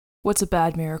What's a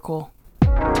bad miracle?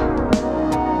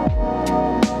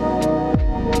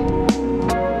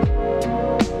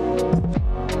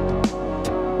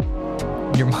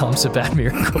 Your mom's a bad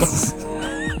miracle.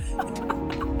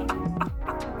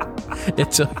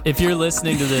 If you're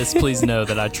listening to this, please know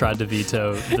that I tried to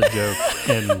veto the joke,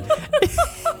 and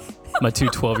my two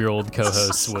 12-year-old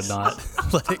co-hosts would not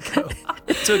let it go.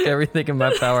 It took everything in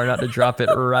my power not to drop it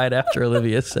right after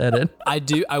Olivia said it.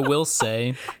 I will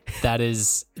say that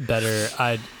is better.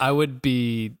 I would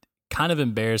be kind of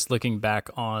embarrassed looking back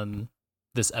on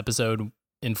this episode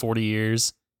in 40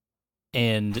 years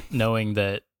and knowing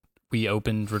that we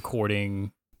opened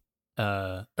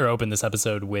this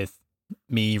episode with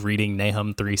me reading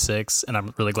Nahum 3:6, and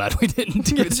I'm really glad we didn't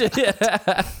do that.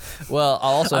 Yeah. Well,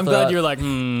 I'm glad you're like,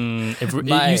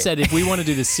 you said if we want to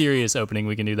do the serious opening,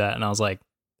 we can do that, and I was like,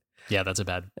 yeah, that's a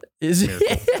bad miracle.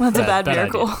 That's a bad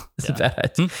miracle. It's a bad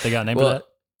idea. They got a name for that?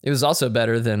 It was also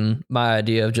better than my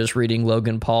idea of just reading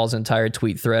Logan Paul's entire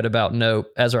tweet thread about Nope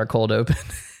as our cold open.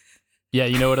 Yeah,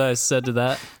 you know what I said to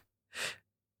that?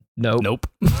 Nope.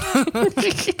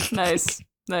 Nice.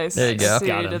 There you go. See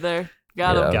what you did there.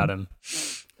 Got him.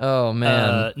 Oh,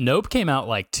 man. Nope came out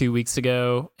like 2 weeks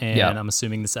ago, and Yeah. I'm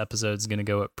assuming this episode's going to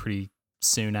go up pretty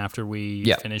soon after we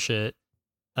finish it,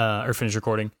 or finish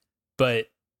recording. But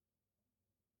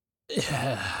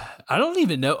I don't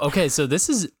even know. Okay, so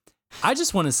I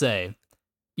just want to say,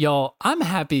 y'all, I'm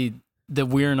happy that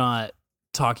we're not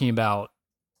talking about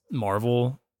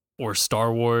Marvel or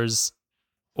Star Wars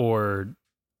or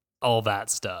all that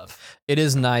stuff. It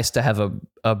is nice to have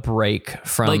a break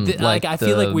from I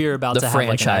feel like we are about to have like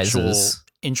an actual franchises.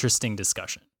 interesting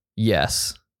discussion.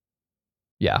 Yes.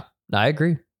 Yeah, I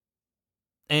agree.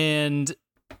 And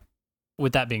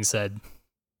with that being said,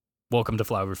 welcome to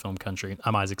Flyover Film Country.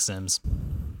 I'm Isaac Sims.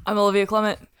 I'm Olivia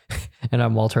Clement. And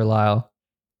I'm Walter Lyle.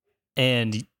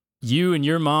 And you and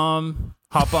your mom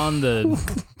hop on the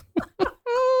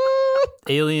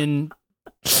Alien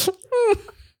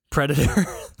Predator.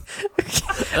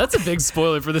 That's a big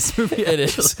spoiler for this movie. It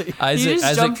is. Isaac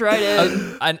jumped right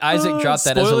in. And Isaac dropped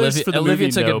that as Spoilers for the Olivia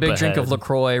movie took a Nope big drink of ahead.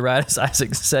 LaCroix right as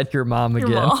Isaac said your mom again.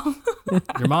 Your mom.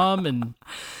 Your mom and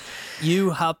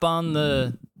you hop on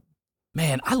the...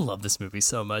 Man, I love this movie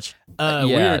so much. We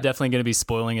Yeah. are definitely going to be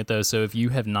spoiling it, though. So if you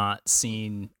have not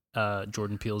seen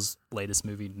Jordan Peele's latest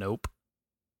movie, Nope,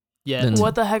 yet, Then-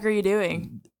 What the heck are you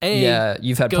doing? hey, Yeah,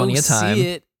 you've had go plenty of time. see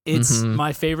it. It's Mhm.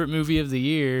 my favorite movie of the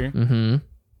year. Mm-hmm.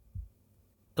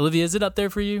 Olivia, is it up there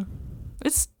for you?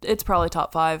 It's probably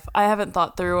top 5. I haven't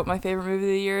thought through what my favorite movie of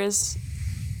the year is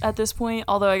at this point,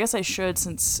 although I guess I should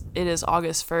since it is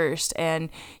August 1st. And,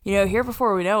 here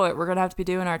before we know it, we're going to have to be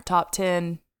doing our top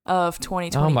 10 of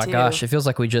 2022. Oh my gosh, it feels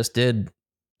like we just did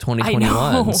I know.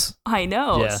 2021's. I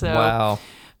know. Yeah. So, Wow.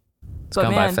 It's but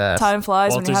gone man, by fast. time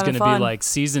flies when you're Walter's having going to fun. be like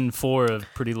season 4 of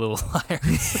Pretty Little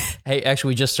Liars. Hey, actually,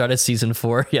 we just started season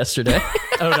 4 yesterday.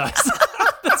 Oh, nice.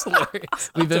 That's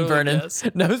hilarious. We've been Totally burning.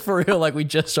 guessed. No, for real. Like we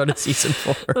just started season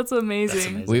 4. That's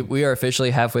amazing. amazing. We are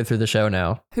officially halfway through the show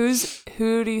now. Who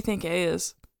do you think A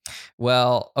is?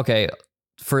 Well, okay.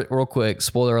 For real quick,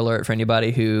 spoiler alert for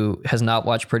anybody who has not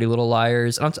watched Pretty Little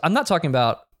Liars. I'm not talking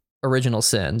about Original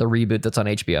Sin, the reboot that's on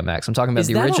HBO Max. I'm talking about Is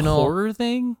the that original a horror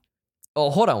thing? Oh,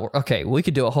 hold on. Okay, we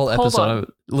could do a whole Hold episode. on.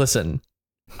 Listen,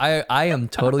 I am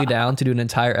totally down to do an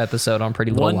entire episode on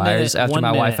Pretty Little 1 Liars minute, after 1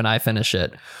 my wife minute. and I finish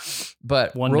it.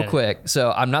 But 1 real minute. quick,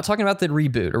 so I'm not talking about the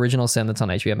reboot, Original Sin, that's on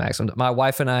HBO Max. My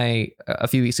wife and I, a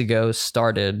few weeks ago,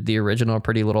 started the original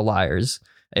Pretty Little Liars.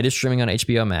 It is streaming on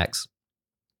HBO Max.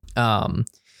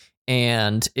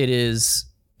 And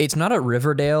it's not a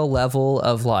Riverdale level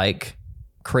of like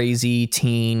crazy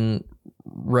teen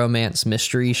romance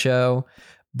mystery show,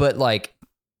 but like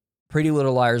Pretty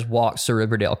Little Liars walks so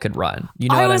Riverdale could run. You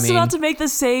know I what I was mean? about to make the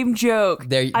same joke.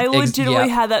 I yeah. legitimately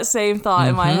had that same thought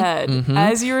in my Mhm, head. mhm.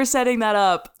 As you were setting that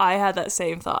up, I had that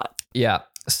same thought. Yeah.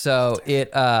 So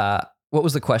what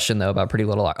was the question though about Pretty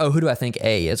Little Liars? Oh, who do I think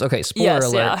A is? Okay, spoiler Yes,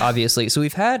 alert, yeah. obviously. So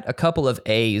we've had a couple of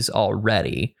A's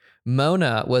already.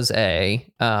 Mona was A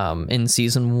in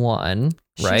season 1,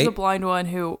 right? She's the blind one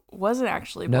who wasn't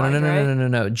actually No, blind, right?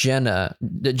 no. Jenna's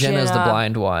the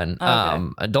blind one.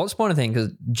 Okay. Don't spoil anything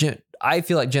because I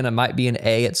feel like Jenna might be an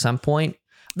A at some point.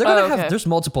 They're gonna okay. there's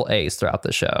multiple A's throughout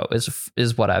the show,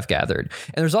 is what I've gathered.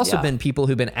 And there's also Yeah. been people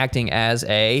who've been acting as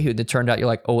A who it turned out you're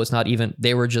like, oh, it's not even.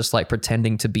 They were just like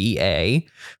pretending to be A.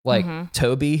 Like Mhm.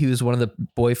 Toby, who's one of the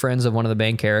boyfriends of one of the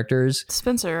main characters.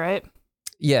 Spencer, right?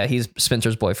 Yeah, he's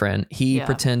Spencer's boyfriend. He Yeah.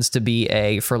 pretends to be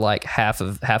A for like half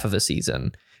of a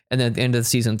season. And then at the end of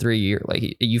season 3,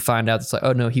 you find out it's like,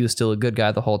 oh no, he was still a good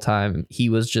guy the whole time. He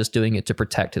was just doing it to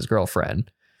protect his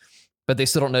girlfriend. but they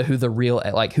still don't know who the real,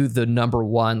 like who the number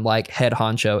one like head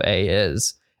honcho A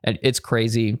is. And it's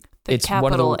crazy. It's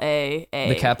one of the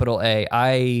The capital A.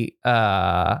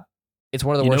 It's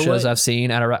one of the worst shows I've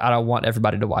seen, and I don't want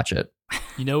everybody to watch it.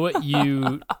 You know what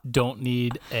you don't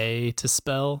need A to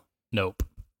spell? Nope.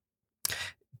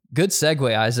 Good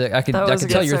segue, Isaac. I could That was a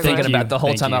tell good you're segue. thinking Thank about you. the whole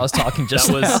Thank time you. I was talking just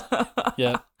That now.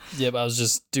 was Yep. I was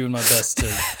just doing my best to.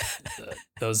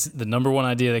 That was the number one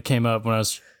idea that came up when I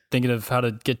was thinking of how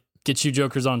to get you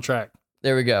jokers on track.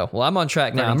 There we go. Well, I'm on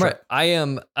track now. Right on I'm track. right. I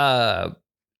am.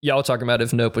 Y'all were talking about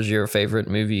if Nope was your favorite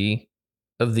movie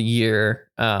of the year.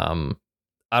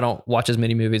 I don't watch as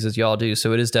many movies as y'all do,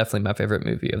 so it is definitely my favorite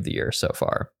movie of the year so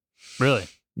far. Really?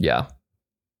 Yeah,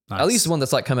 Nice. at least one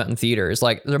that's like come out in theaters.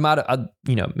 Like there might,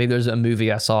 maybe there's a movie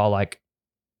I saw like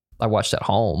I watched at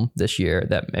home this year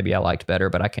that maybe I liked better,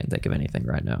 but I can't think of anything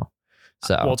right now.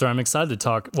 So Walter, I'm excited to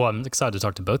talk. Well, I'm excited to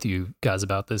talk to both of you guys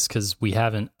about this because we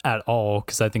haven't at all.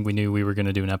 Because I think we knew we were going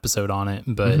to do an episode on it,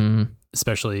 but mhm.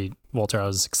 especially Walter, I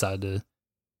was excited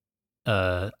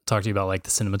to talk to you about like the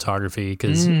cinematography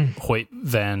because Hoyt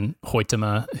van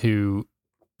Hoytema, who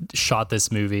shot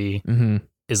this movie, Mhm.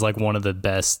 is like one of the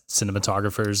best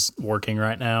cinematographers working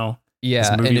right now. Yeah,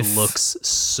 This movie and if looks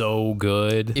so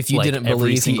good. if you like, didn't every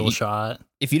believe single shot.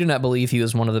 if you did not believe he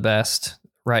was one of the best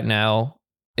right now,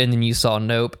 and then you saw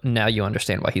Nope, now you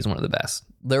understand why he's one of the best.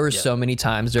 There were Yeah. so many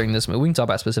times during this movie. We can talk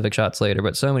about specific shots later,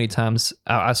 but so many times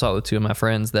I saw it with two of my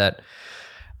friends that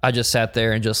I just sat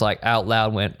there and just like out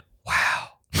loud went, "Wow!"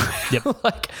 Yep.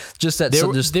 Like just that. There,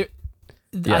 So just there,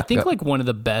 Yeah, I think go. like one of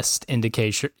the best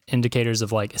indicators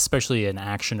of like, especially an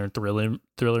action or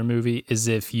thriller movie, is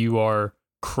if you are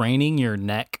craning your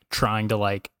neck trying to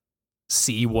like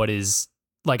see what is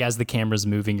like as the camera's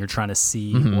moving, you're trying to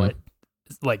see Mhm. what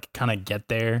like kind of get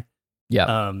there,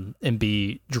 yeah, and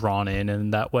be drawn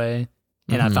in that way.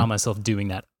 And I Mhm. found myself doing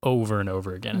that over and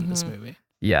over again in this Mhm. movie.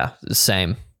 yeah,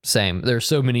 same. There's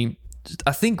so many.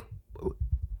 I think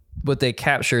what they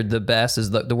captured the best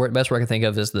is the best word I can think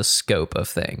of is the scope of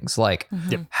things, like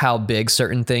Mhm. how big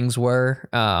certain things were.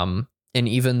 And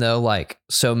even though like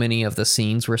so many of the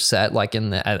scenes were set like in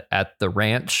the at the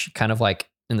ranch, kind of like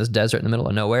in this desert in the middle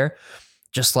of nowhere,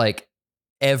 just like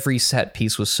every set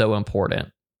piece was so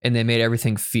important, and they made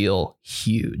everything feel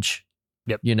huge.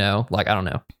 Yep. You know, like I don't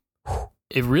know.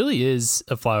 It really is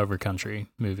a flyover country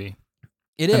movie.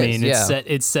 It is. I mean, yeah.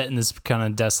 it's set in this kind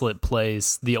of desolate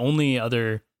place. The only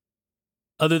other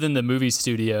than the movie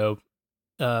studio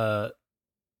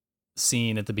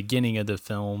scene at the beginning of the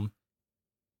film,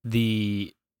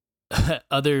 the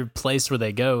other place where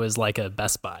they go is like a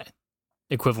Best Buy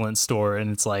equivalent store,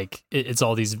 and it's like it's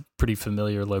all these pretty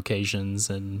familiar locations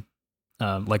and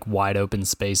like wide open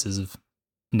spaces of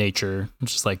nature,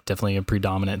 which is like definitely a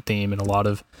predominant theme in a lot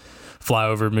of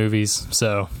flyover movies.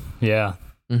 So yeah.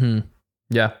 Mm-hmm.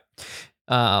 Yeah.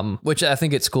 Which I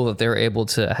think it's cool that they were able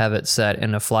to have it set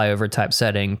in a flyover type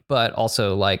setting, but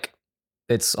also like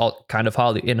it's all kind of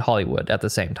in Hollywood at the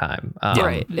same time.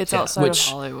 Right. It's yeah. outside Which-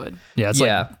 of Hollywood. Yeah, it's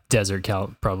Yeah. like desert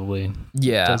count probably.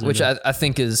 Yeah, Desert which of I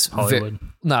think is Hollywood.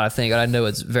 not I think I know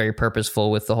it's very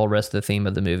purposeful with the whole rest of the theme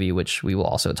of the movie, which we will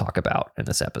also talk about in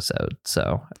this episode.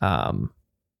 So,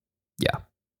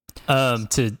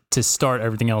 To start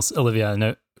everything else, Olivia, I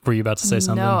know, were you about to say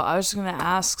something? No, I was just gonna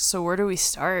ask. So where do we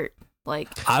start? Like,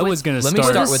 I was gonna let start. me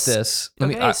start Just- with this.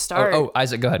 okay, start. Oh,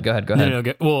 Isaac, go ahead. No, no,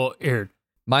 okay. Well, here,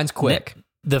 Mine's quick.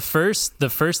 the first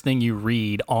thing you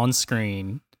read on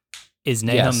screen is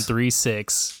Nahum Yes.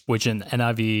 3:6, which in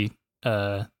NIV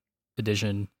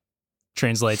edition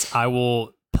translates, "I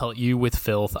will pelt you with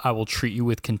filth, I will treat you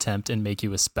with contempt, and make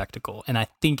you a spectacle." And I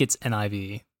think it's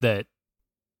NIV that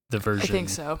the I version think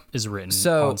so. is written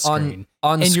So on screen.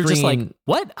 on And screen, you're just like,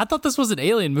 what? I thought this was an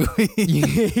alien movie.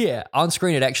 yeah, on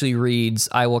screen it actually reads,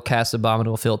 "I will cast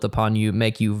abominable filth upon you,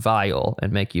 make you vile,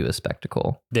 and make you a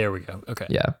spectacle." There we go. Okay.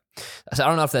 Yeah, so I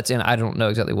don't know if that's in. I don't know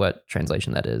exactly what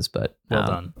translation that is, but Well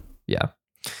done. Yeah.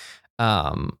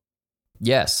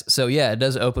 Yes. So yeah, it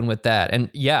does open with that, and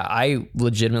yeah, I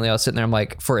was sitting there. I'm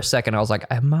like, for a second, I was like,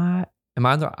 am I? I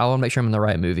want to make sure I'm in the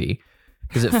right movie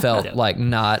because it felt Yeah. like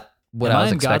not what Am I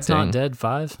was in God's expecting. Not Dead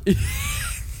 5?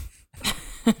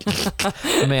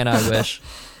 Man, I wish.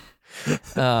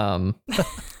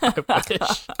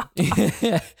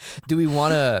 Do we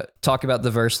want to talk about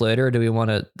the verse later, or do we want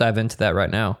to dive into that right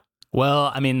now?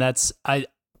 Well, I mean, that's I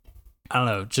don't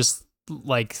know, just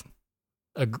like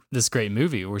this great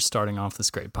movie we're starting off this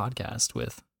great podcast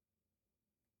with.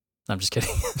 I'm just kidding.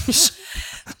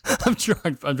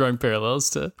 I'm drawing parallels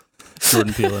to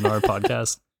Jordan Peele and our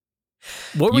podcast.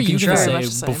 What were You you can going try. to Very much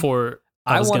the say same. before?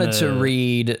 I was wanted gonna- to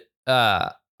read.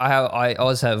 I I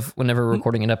always have, whenever we're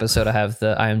recording an episode, I have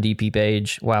the IMDb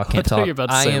page. Wow, can't talk. You're about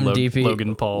to say IMDb.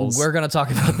 Logan Paul's. We're gonna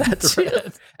talk about that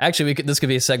too. Actually, this could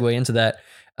be a segue into that.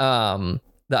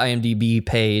 The IMDb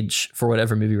page for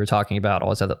whatever movie we're talking about. I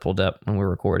always have that pulled up when we're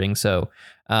recording. So,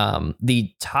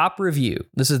 the top review.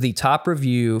 This is the top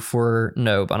review for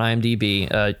Nope on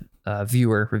IMDb.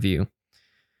 Viewer review.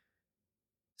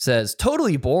 Says,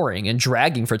 totally boring and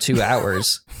dragging for 2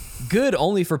 hours. Good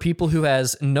only for people who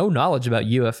has no knowledge about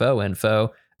UFO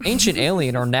info. Ancient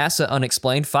Alien or NASA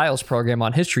Unexplained Files program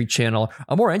on History Channel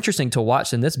are more interesting to watch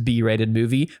than this B-rated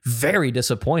movie. Very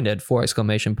disappointed, 4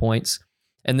 exclamation points.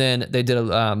 And then they did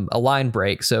a line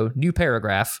break. So new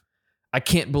paragraph. I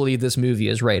can't believe this movie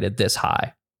is rated this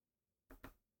high.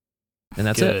 And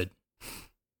that's Good. it.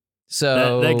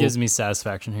 So that gives me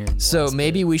satisfaction here. So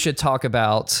maybe we should talk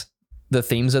about the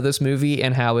themes of this movie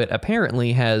and how it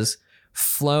apparently has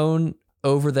flown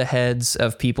over the heads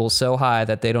of people so high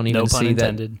that they don't even see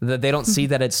that they don't see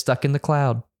that it's stuck in the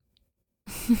cloud.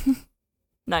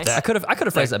 Nice. I could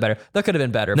have phrased that better. That could have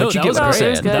been better. No, but you that get was what I'm great.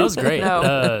 saying. That was great.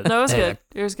 No, it was hey, good.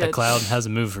 It was good. The cloud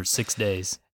hasn't moved for 6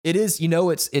 days. It is,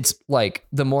 it's like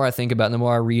the more I think about it, the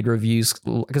more I read reviews,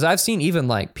 because I've seen even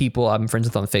like people I'm friends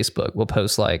with on Facebook will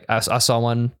post like, I saw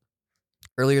one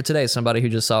earlier today, somebody who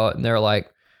just saw it and they're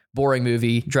like, boring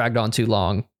movie, dragged on too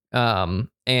long.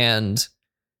 And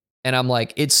I'm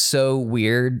like, it's so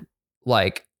weird,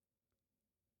 like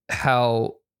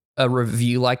how a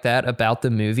review like that about the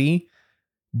movie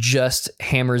just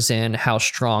hammers in how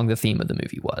strong the theme of the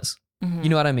movie was. Mhm. You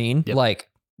know what I mean? Yep. Like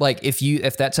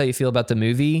if that's how you feel about the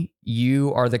movie,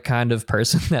 you are the kind of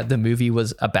person that the movie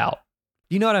was about.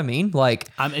 You know what I mean? Like,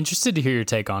 I'm interested to hear your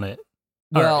take on it.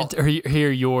 Well, or hear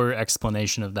your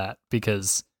explanation of that,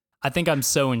 because I think I'm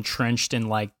so entrenched in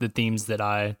like the themes that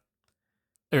I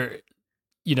don't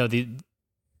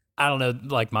know,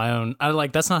 like my own.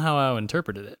 That's not how I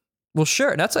interpreted it. well,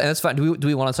 sure, that's fine. Do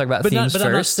we want to talk about themes But first?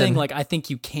 I'm not saying And- like I think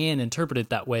you can interpret it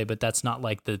that way, but that's not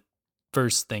like the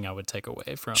first thing I would take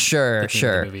away from. Sure, the theme of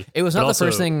sure. the movie. It was But not also-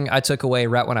 the first thing I took away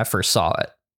right when I first saw it.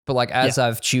 But like as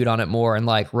I've chewed on it more and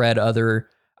like read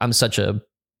I'm such a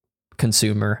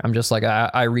consumer. I'm just like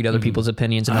I read other people's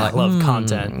opinions and I'm I like, love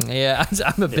content. Yeah,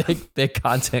 I'm a big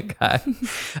content guy.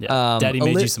 Yeah. Daddy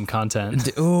made you some content.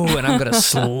 Ooh, and I'm gonna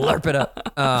slurp it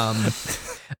up.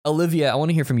 Olivia, I want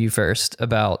to hear from you first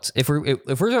about if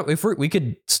we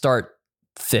could start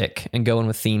thick and go in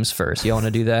with themes first. You want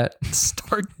to do that?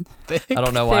 Start thick. I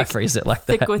don't know why I Thick. phrased it like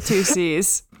that. Thick with 2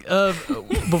 C's.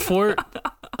 Before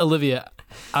Olivia,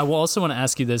 I will also want to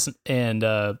ask you this, and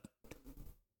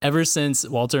ever since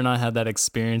Walter and I had that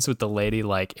experience with the lady,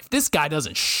 like if this guy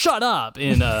doesn't shut up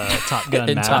in Top Gun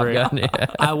In Top Maverick, Gun, yeah.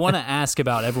 I want to ask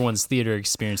about everyone's theater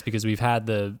experience, because we've had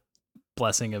the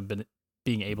blessing of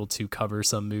being able to cover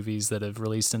some movies that have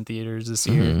released in theaters this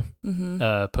year,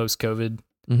 post COVID.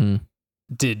 Mm-hmm.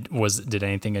 Did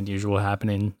anything unusual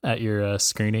happening at your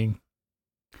screening?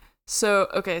 So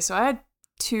I had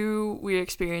 2 weird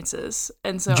experiences,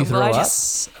 and so Did you I'm throw glad up?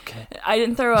 Yes. Okay. I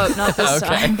didn't throw up, not this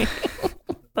Okay. time.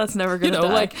 That's never gonna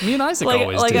die. Like me and Isaac Like-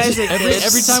 always like did. Isaac every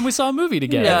did. time we saw a movie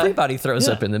together. Yeah. Everybody throws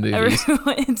up in the movies.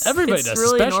 Everybody it's does,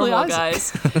 really especially normal,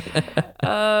 Isaac.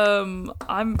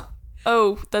 guys.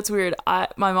 Oh, that's weird.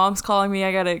 My mom's calling me.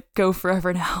 I gotta go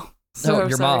forever now. So Oh,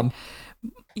 your sorry. mom.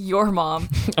 Your mom.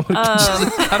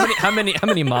 How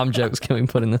many mom jokes can we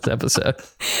put in this episode?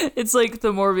 It's like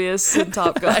the Morbius in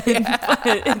Top Gun.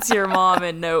 But it's your mom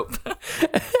and Nope.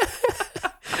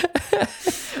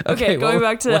 Okay, going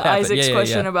back to what happened? Isaac's Yeah,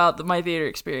 question yeah. about my theater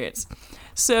experience.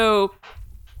 So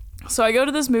I go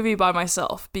to this movie by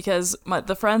myself because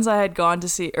the friends I had gone to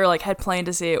see, or like had planned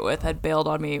to see it with, had bailed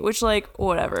on me, which like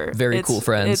whatever. Very cool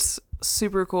friends. It's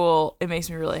super cool. It makes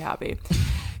me really happy.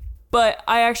 But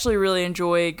I actually really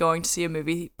enjoy going to see a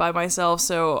movie by myself,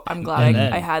 so I'm glad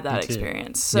Amen. I had that Me too.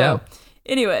 experience. So Yeah.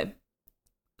 anyway,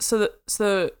 so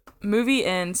the movie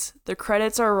ends, the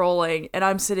credits are rolling, and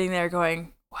I'm sitting there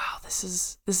going, "Wow, this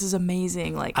is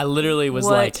amazing!" Like I literally was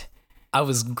what? like, I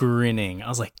was grinning. I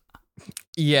was like,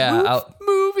 Yeah.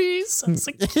 movies. I was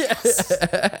like, yes,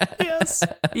 yes.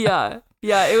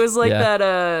 yeah, it was like Yeah.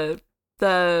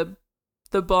 that.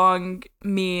 The Bong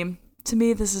meme. To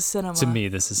me, this is cinema. To me,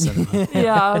 this is cinema.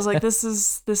 Yeah, I was like, this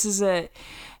is it.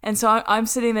 And so I'm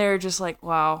sitting there just like,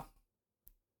 wow.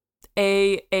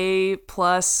 A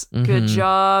plus, good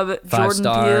job. 5 Jordan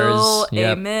stars. Peele,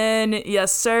 Yep. amen.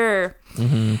 Yes, sir.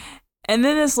 Mm-hmm. And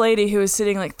then this lady who was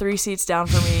sitting like 3 seats down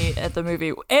from me at the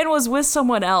movie and was with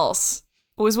someone else,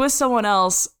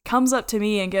 comes up to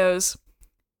me and goes,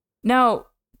 "Now,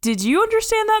 did you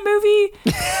understand that movie?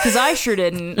 Because I sure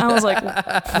didn't." I was like,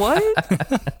 "What?"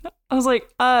 I was like,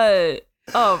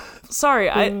 Oh, sorry.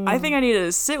 I think I need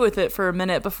to sit with it for a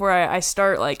minute before I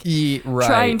start like Right.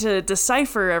 trying to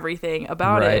decipher everything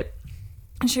about Right. it.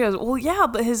 And she goes, well, yeah,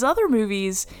 but his other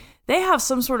movies, they have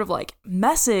some sort of like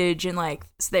message and like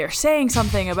they're saying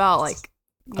something about like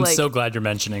I'm so glad you're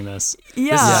mentioning this.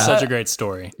 yeah, This is such a great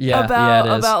story. Yeah, about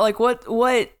yeah, it is. about like what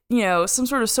some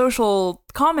sort of social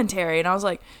commentary. And I was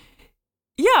like,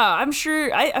 yeah, I'm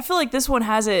sure. I feel like this one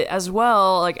has it as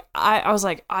well. Like I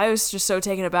was just so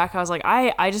taken aback. I was like,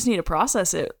 I just need to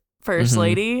process it first,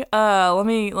 lady. Let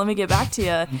me get back to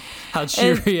you. How'd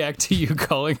she react to you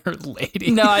calling her lady?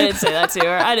 No, I didn't say that to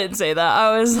her. I didn't say that.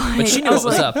 I was like, But she knew what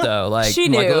was up, though. Like, she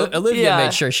like, knew. Olivia Yeah.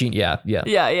 made sure she. Yeah.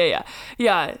 Yeah.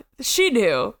 She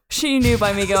knew. She knew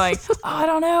by me going, oh, I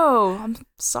don't know. I'm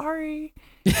sorry.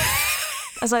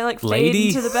 As I like fade Lady.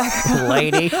 into the background.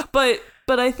 Lady.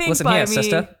 But I think Listen by here, me.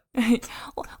 sister.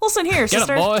 Listen here, Get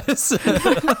sister. up, boys.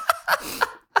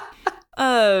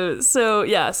 So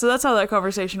that's how that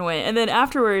conversation went. And then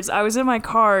afterwards, I was in my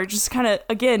car, just kind of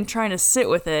again trying to sit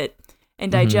with it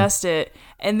and digest it.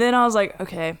 And then I was like,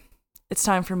 okay, it's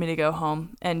time for me to go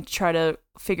home and try to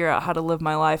figure out how to live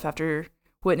my life after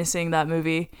witnessing that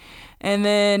movie. And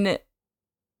then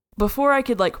before I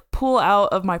could like pull out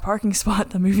of my parking spot at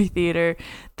the movie theater,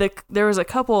 there was a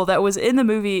couple that was in the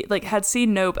movie, like had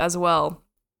seen Nope as well.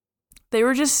 They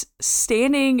were just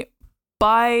standing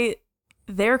by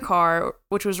their car,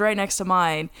 which was right next to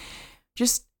mine,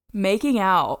 just making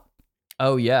out.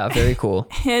 Oh yeah, very cool.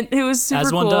 And it was super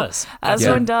As cool. one does. As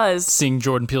Yeah. one does. Seeing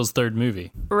Jordan Peele's third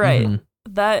movie. Right. Mhm.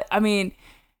 That, I mean,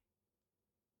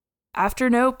 after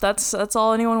Nope, that's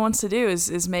all anyone wants to do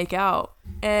is make out.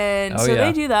 And Oh, so yeah.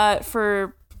 they do that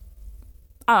for,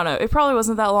 I don't know, it probably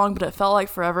wasn't that long, but it felt like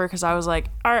forever because I was like,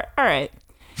 all right.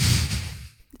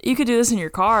 You could do this in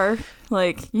your car.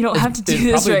 Like, you don't have to do It'd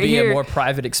this probably right be here. a more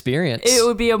private experience. It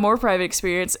would be a more private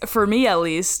experience for me, at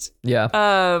least. Yeah.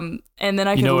 And then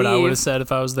I You could know what leave. I would have said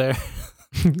if I was there?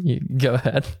 You go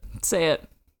ahead. Say it.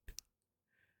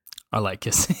 I like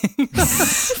kissing.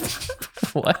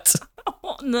 What?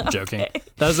 Oh, no. Joking. Okay.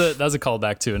 That was a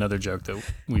callback to another joke that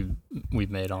we've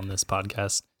made on this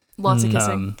podcast. Lots of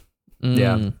kissing.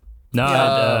 Yeah. Mm. No,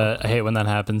 Yeah. I hate when that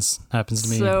happens. Happens to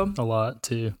me So- a lot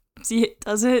too. See,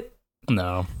 does it?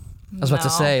 No. I was about to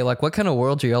say, like, what kind of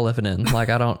world are y'all living in? Like,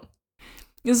 I don't.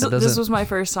 This doesn't- was my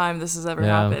first time this has ever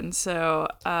Yeah. happened. So,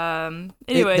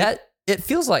 anyway. It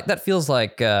feels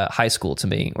like high school to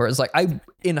me. Whereas, like,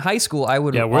 in high school I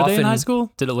would. Yeah, were they in often- high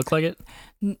school? Did it look like it?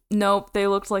 Nope. They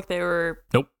looked like they were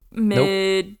Nope.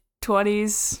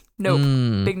 mid-20s. Nope.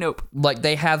 Mm, Big nope. like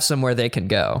they have somewhere they can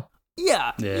go.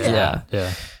 Yeah. Yeah.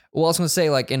 Well, I was gonna say,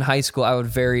 like in high school, I would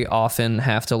very often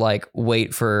have to like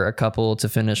wait for a couple to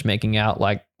finish making out,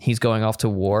 like he's going off to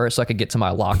war, so I could get to my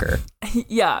locker.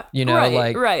 Yeah. You know, right,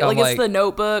 like, right. I'm Like, like- it's the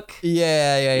Notebook.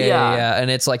 Yeah. Yeah. And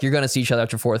it's like you're gonna see each other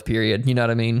after fourth period. You know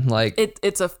what I mean? Like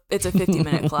It's a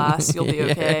 50-minute class. You'll be Yeah,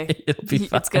 okay. it'll be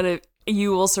fine.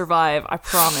 You will survive. I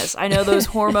promise. I know those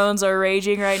hormones are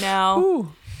raging right now.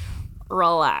 Ooh.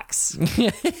 Relax.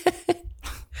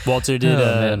 Walter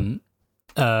did.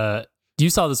 Oh, You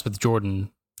saw this with Jordan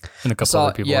and a couple saw,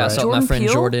 other people, yeah, I right? saw it with my Jordan friend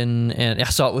Peele? Jordan, and I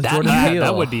saw it with Jordan that, Peele.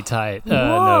 that would be tight. Whoa.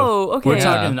 No. Okay. We're Yeah.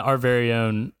 talking our very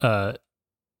own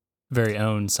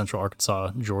Central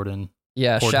Arkansas Jordan.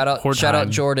 Yeah, Horde- shout out Hordheim.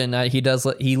 Jordan.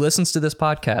 He listens to this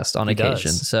podcast on He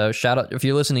occasion. does. So shout out if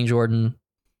you're listening, Jordan.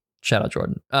 Shout out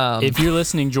Jordan. If you're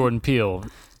listening, Jordan Peele,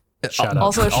 shout out.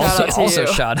 Also, shout out to also you.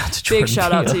 shout out to Jordan. Big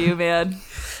shout out Peele. to you, man.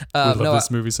 we love No,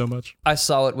 this movie so much. I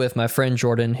saw it with my friend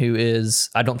Jordan, who is,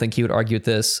 I don't think he would argue with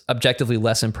this, objectively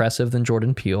less impressive than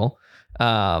Jordan Peele.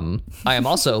 I am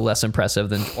also less impressive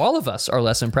than all of us are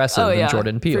less impressive Oh, than yeah.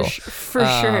 Jordan Peele. For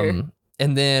sure.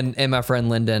 And my friend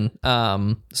Lyndon.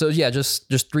 So yeah,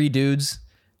 just three dudes.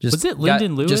 Just Was it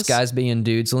Lyndon Lewis? Just guys being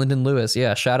dudes. Lyndon Lewis.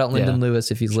 Yeah. Shout out Lyndon Yeah. Lewis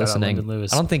if he's Shout out listening. Lyndon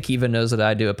Lewis. I don't think he even knows that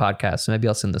I do a podcast. So maybe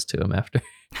I'll send this to him after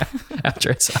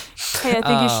it's out. Hey, I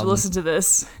think you should listen to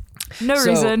this. No so-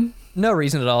 reason. No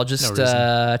reason at all. Just No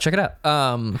reason. check it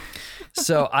out.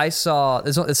 So I saw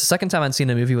it's the second time I'd seen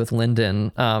a movie with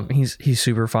Lyndon. He's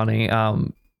super funny.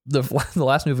 The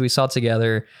last movie we saw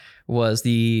together was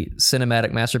the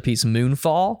cinematic masterpiece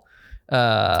Moonfall.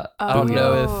 I don't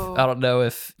know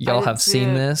if y'all didn't have see seen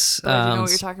it, this. But I do know what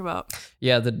you're talking about.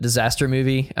 Yeah, the disaster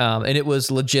movie. And it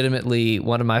was legitimately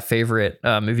one of my favorite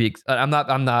movie. I'm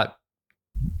not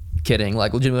kidding.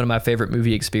 Like legitimately one of my favorite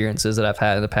movie experiences that I've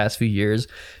had in the past few years.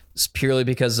 It's purely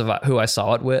because of who I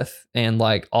saw it with and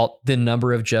like all the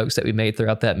number of jokes that we made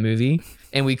throughout that movie.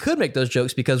 And we could make those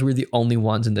jokes because we're the only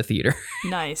ones in the theater.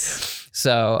 Nice.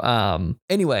 So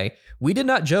anyway, we did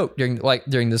not joke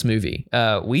during this movie.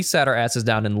 We sat our asses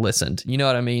down and listened. You know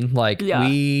what I mean? Like Yeah.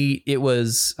 it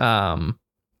was one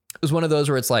of those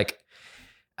where it's like,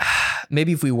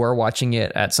 maybe if we were watching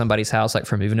it at somebody's house, like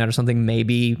for movie night or something,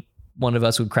 maybe one of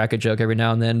us would crack a joke every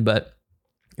now and then. But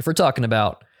if we're talking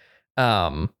about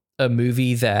a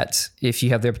movie that if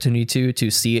you have the opportunity to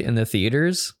see it in the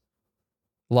theaters,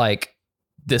 like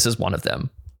this is one of them.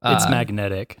 It's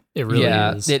magnetic. It really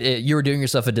is. You were doing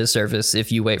yourself a disservice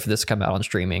if you wait for this to come out on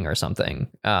streaming or something.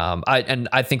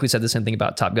 I think we said the same thing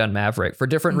about Top Gun Maverick for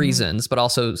different reasons, but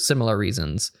also similar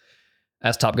reasons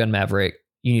as Top Gun Maverick.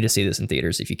 You need to see this in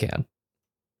theaters if you can.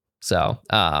 So,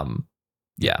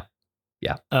 yeah.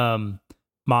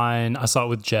 Mine, I saw it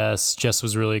with Jess. Jess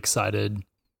was really excited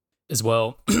as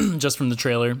well, just from the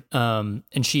trailer. And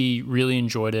she really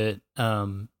enjoyed it.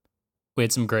 We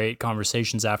had some great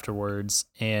conversations afterwards,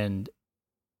 and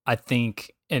I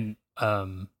think, and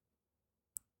I'm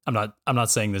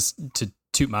not saying this to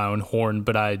toot my own horn,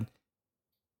 but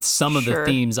some of the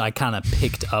themes I kind of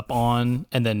picked up on,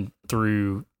 and then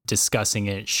through discussing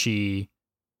it, she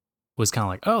was kind of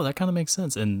like, oh, that kind of makes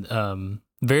sense. And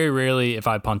very rarely, if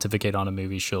I pontificate on a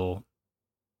movie, she'll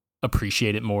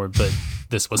appreciate it more, but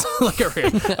this was like a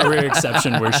rare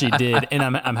exception where she did, and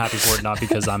I'm happy for it, not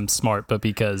because I'm smart, but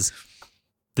because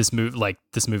this movie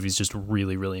is just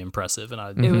really, really impressive,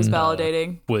 and it was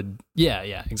validating.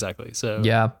 Exactly. So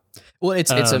well,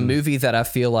 it's a movie that I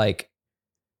feel like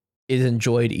is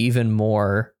enjoyed even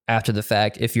more after the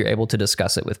fact if you're able to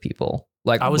discuss it with people.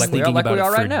 Like I was thinking about it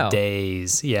for right now.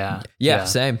 days. Yeah,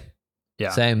 same.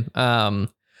 And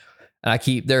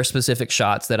there are specific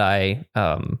shots that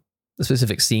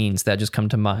specific scenes that just come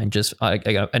to mind. Just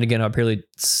and again, on purely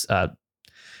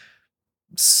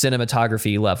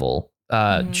cinematography level.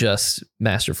 Just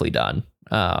masterfully done.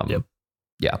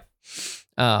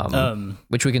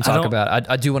 Which we can talk about.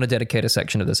 I do want to dedicate a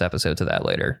section of this episode to that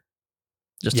later.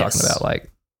 Just talking about like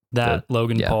that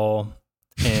Logan Paul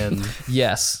and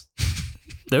yes.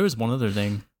 There was one other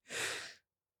thing.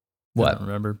 What? I don't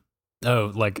remember.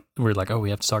 Oh, like we're like, we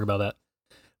have to talk about that.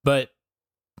 But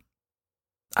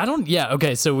I don't. Yeah.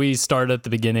 Okay. So we started at the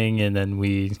beginning, and then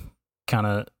we kind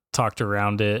of talked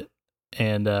around it,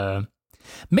 and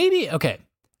maybe, okay,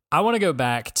 I want to go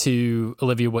back to,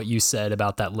 Olivia, what you said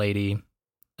about that lady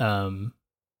kind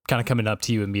of coming up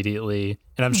to you immediately.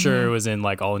 And I'm sure it was in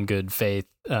like all in good faith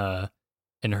and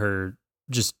her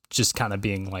just kind of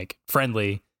being like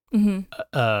friendly.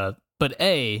 But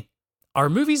are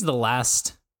movies the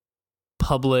last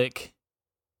public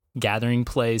gathering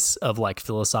place of like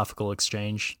philosophical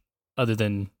exchange other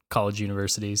than college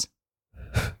universities?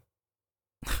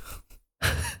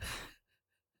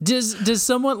 Does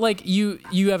someone like you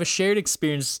have a shared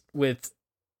experience with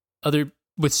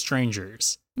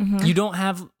strangers? You don't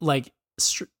have like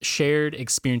shared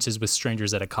experiences with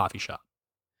strangers at a coffee shop.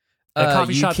 At a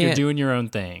coffee shop, you're doing your own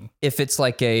thing. If it's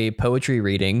like a poetry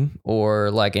reading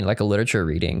or like in like a literature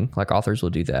reading, like authors will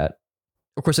do that.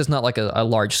 Of course, it's not like a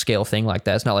large scale thing like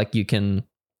that. It's not like it's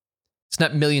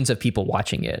not millions of people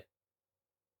watching it.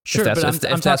 Sure, but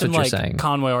I'm talking like saying.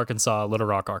 Conway, Arkansas, Little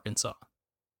Rock, Arkansas.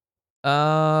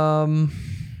 A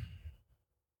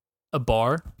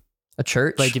bar, a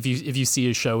church. Like if you see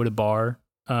a show at a bar,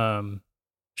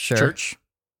 sure. Church.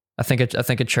 I think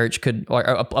a church could, or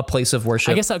a place of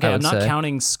worship. I guess okay. I'm not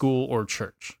counting school or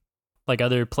church, like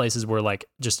other places where like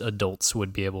just adults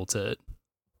would be able to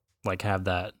like have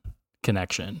that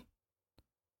connection.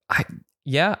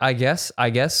 I guess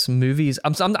movies.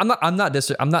 I'm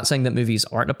not saying that movies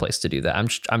aren't a place to do that.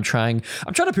 I'm trying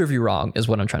to prove you wrong is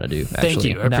what I'm trying to do. Actually. Thank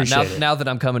you. I appreciate it. Now that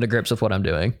I'm coming to grips with what I'm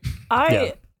doing.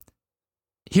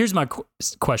 Here's my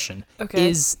question. Okay.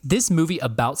 Is this movie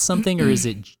about something, or is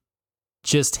it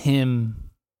just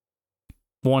him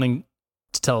wanting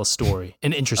to tell a story,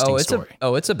 an interesting story?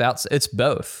 It's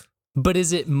both. But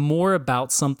is it more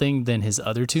about something than his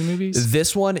other two movies?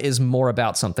 This one is more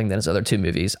about something than his other two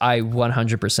movies. I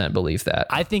 100% believe that.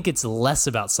 I think it's less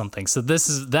about something. So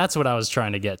that's what I was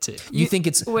trying to get to. You think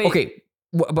it's okay?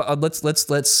 But let's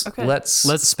specify. Let's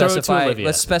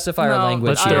specify our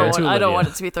language. I don't want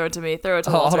it to be thrown to me. Throw it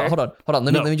to Walter. Hold on.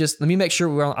 Let me make sure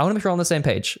I want to make sure we're on the same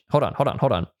page. Hold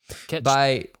on.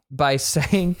 By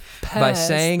saying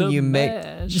you make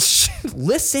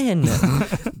listen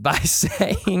by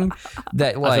saying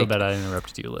that like I feel bad I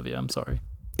interrupted you, Olivia. I'm sorry.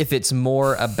 If it's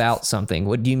more about something,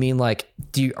 what do you mean? Like,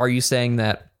 are you saying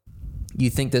that you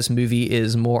think this movie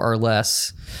is more or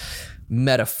less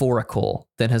metaphorical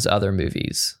than his other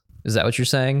movies? Is that what you're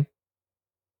saying?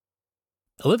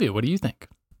 Olivia, what do you think?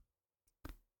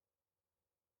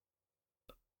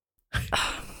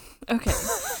 Okay.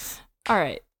 All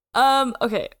right.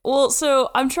 Okay. Well, so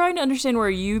I'm trying to understand where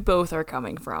you both are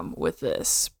coming from with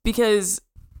this, because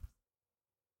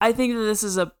I think that this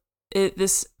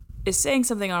is saying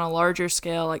something on a larger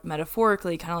scale, like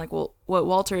metaphorically, kind of like what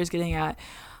Walter is getting at.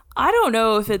 I don't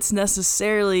know if it's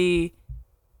necessarily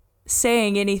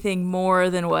saying anything more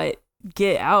than what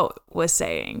Get Out was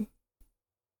saying.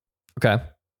 Okay.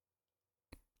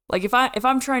 Like if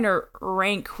I'm trying to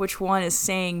rank which one is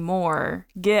saying more,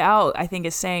 Get Out I think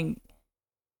is saying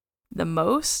the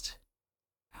most,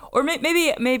 or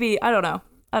maybe I don't know.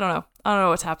 I don't know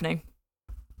what's happening.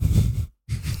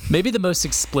 Maybe the most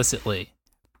explicitly.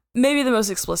 Maybe the most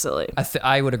explicitly.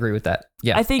 I would agree with that.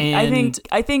 Yeah. I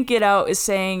think Get Out is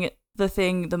saying the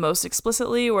thing the most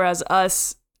explicitly, whereas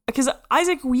Us, because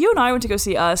Isaac, you and I went to go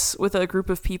see Us with a group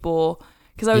of people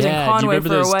because I was in Conway do you remember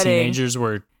for a those wedding. Teenagers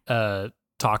were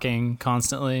talking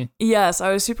constantly. Yes,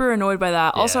 I was super annoyed by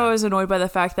that. Yeah. Also, I was annoyed by the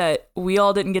fact that we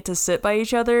all didn't get to sit by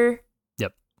each other.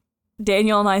 Yep.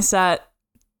 Daniel and I sat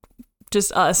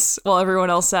just us while everyone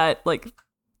else sat like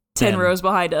 10 rows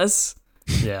behind us.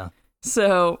 Yeah.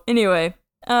 So anyway,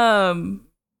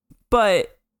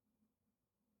 but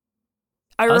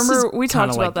I Us remember is we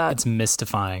talked kinda about that. It's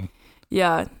mystifying.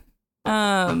 Yeah.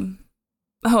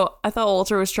 Oh, I thought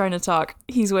Walter was trying to talk.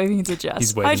 He's waving to Jess.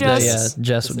 He's waving Hi, to Jess. Yeah,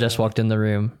 Jess walked in the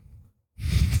room.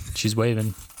 She's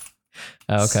waving.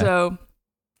 Oh, okay. So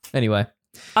Anyway,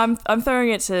 I'm throwing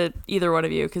it to either one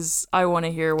of you because I want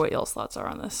to hear what y'all's thoughts are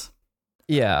on this.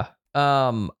 yeah.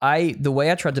 The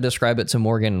way I tried to describe it to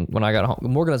Morgan when I got home,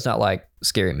 Morgan does not like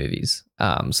scary movies.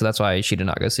 So that's why she did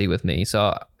not go see with me.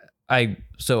 So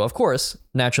of course,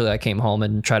 naturally I came home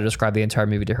and tried to describe the entire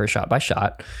movie to her shot by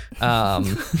shot.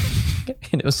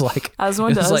 And it was like, As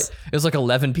one does. It was like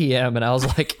 11 p.m. and I was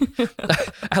like,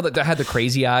 I had the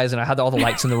crazy eyes and I had all the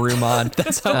lights in the room on.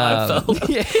 That's how I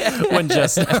felt when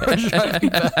Jess and I were driving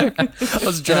back. I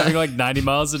was driving like 90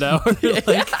 miles an hour.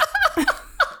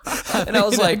 And I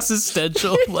was like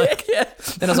existential, like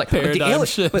and I was like, paradigm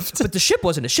shift. but the ship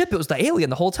wasn't a ship; it was the alien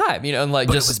the whole time, and like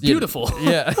But just it was beautiful.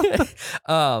 Yeah.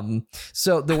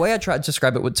 So the way I tried to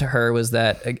describe it to her was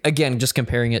that, again, just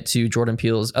comparing it to Jordan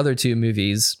Peele's other two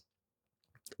movies,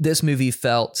 this movie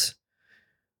felt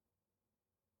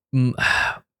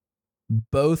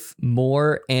both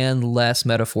more and less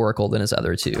metaphorical than his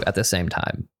other two at the same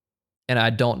time. And I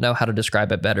don't know how to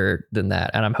describe it better than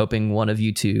that. And I'm hoping one of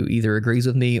you two either agrees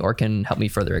with me or can help me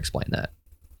further explain that.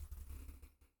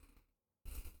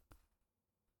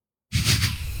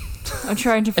 I'm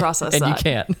trying to process And that. you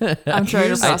can't. I'm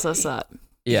trying to process that.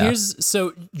 Yeah.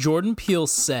 So Jordan Peele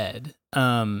said,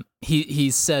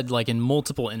 he said like in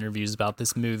multiple interviews about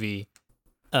this movie,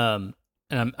 and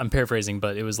I'm paraphrasing,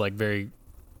 but it was like very,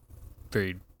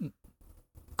 very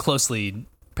closely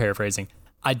paraphrasing.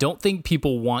 I don't think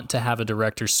people want to have a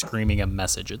director screaming a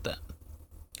message at them.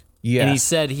 Yeah. And he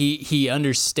said he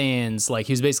understands, like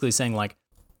he was basically saying like,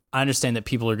 I understand that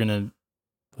people are going to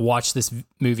watch this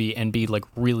movie and be like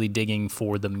really digging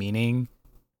for the meaning.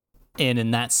 And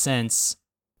in that sense,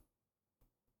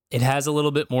 it has a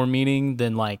little bit more meaning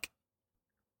than like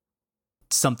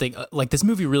something like this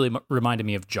movie really reminded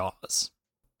me of Jaws.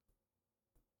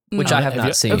 Which I have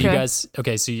not seen. Have you Okay. guys,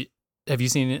 okay, so have you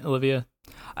seen it, Olivia?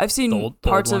 I've seen The old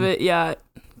parts of one? it. Yeah.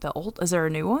 Is there a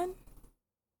new one?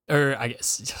 Or I guess,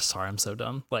 sorry, I'm so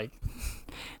dumb. Like,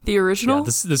 The original?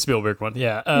 yeah, the Spielberg one.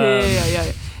 Yeah.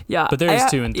 Yeah. But there's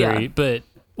 2 and 3. Yeah. But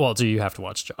well, do you have to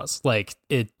watch Jaws? Like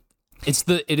it is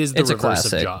the It's a reverse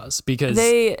of classic. Jaws because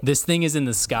They- this thing is in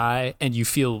the sky and you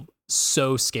feel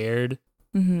so scared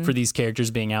Mm-hmm. for these characters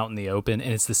being out in the open,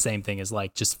 and it's the same thing as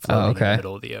like just floating in okay. the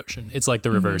middle of the ocean. It's like the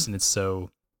reverse, and it's so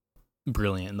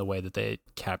brilliant in the way that they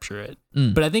capture it.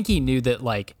 Mm. But I think he knew that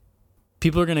like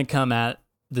people are gonna come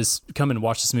and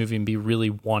watch this movie and be really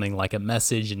wanting like a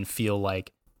message and feel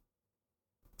like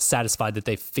satisfied that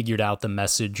they figured out the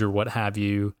message or what have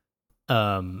you.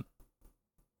 And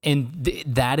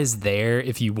that is there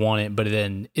if you want it, but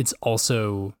then it's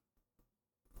also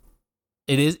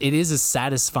it is a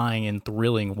satisfying and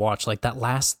thrilling watch. Like that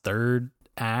last third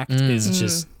act is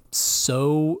just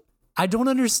so, I don't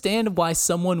understand why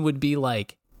someone would be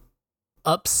like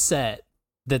upset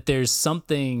that there's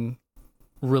something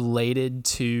related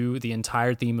to the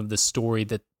entire theme of the story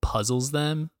that puzzles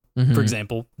them. Mhm. For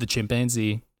example, the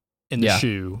chimpanzee in the Yeah.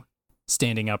 shoe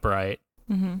standing upright,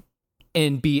 Mm-hmm.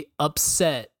 and be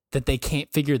upset that they can't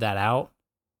figure that out.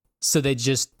 So they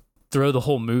just throw the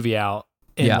whole movie out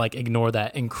and Yeah. like ignore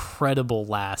that incredible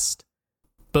last,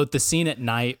 both the scene at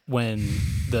night when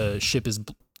the ship is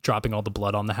dropping all the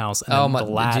blood on the house and Oh then my-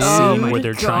 the last dude. scene Oh where my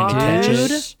they're trying to catch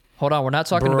gosh. it. Hold on, we're not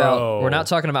talking Bro.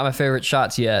 about my favorite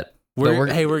shots yet.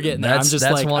 we're getting there. I'm just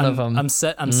that's like one I'm, of them. I'm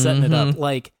setting it up.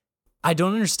 Like I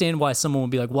don't understand why someone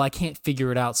would be like, well, I can't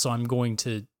figure it out, so I'm going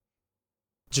to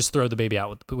just throw the baby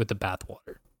out with the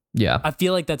bathwater. Yeah. I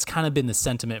feel like that's kind of been the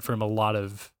sentiment from a lot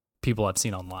of people I've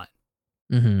seen online.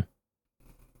 Mm-hmm.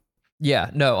 Yeah,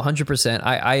 no, 100%.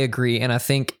 I agree, and I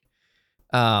think,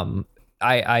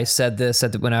 I said this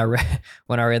when I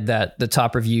read that the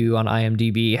top review on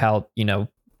IMDb, how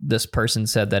this person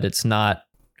said that it's not,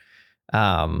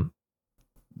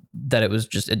 that it was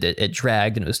just it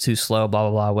dragged and it was too slow, blah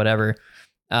blah blah, whatever.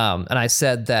 And I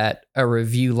said that a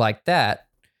review like that,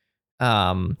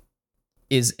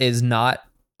 is not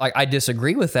like, I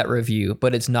disagree with that review,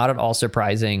 but it's not at all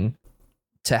surprising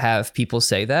to have people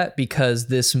say that, because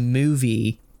this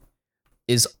movie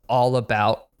is all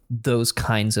about those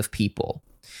kinds of people.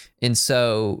 And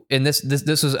so, and this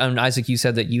was, Isaac, you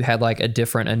said that you had like a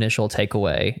different initial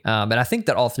takeaway. And I think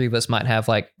that all three of us might have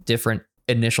like different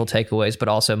initial takeaways, but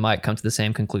also might come to the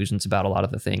same conclusions about a lot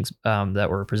of the things that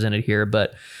were presented here.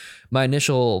 But my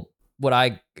initial, what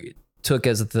I took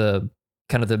as the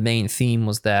kind of the main theme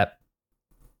was that,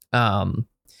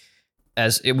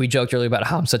 as we joked earlier about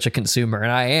how I'm such a consumer,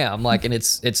 and I am, like, and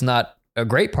it's not a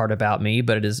great part about me,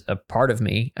 but it is a part of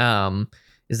me,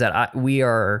 is that we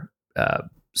are,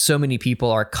 so many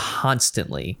people are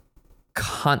constantly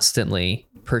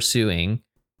pursuing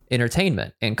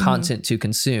entertainment and content to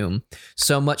consume,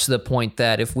 so much to the point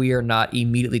that if we are not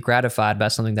immediately gratified by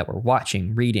something that we're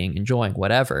watching, reading, enjoying,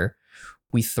 whatever,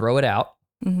 we throw it out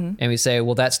and we say,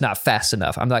 well, that's not fast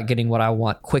enough. I'm not getting what I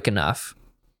want quick enough.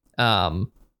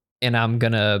 And I'm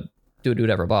gonna do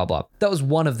whatever, blah, blah. That was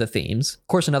one of the themes. Of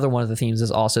course, another one of the themes is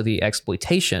also the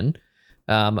exploitation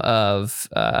of,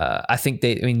 I think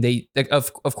they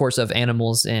of course, of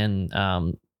animals in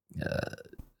the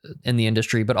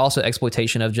industry, but also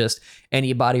exploitation of just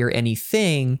anybody or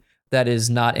anything that is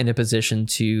not in a position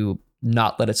to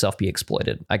not let itself be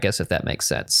exploited, I guess, if that makes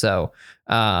sense. So,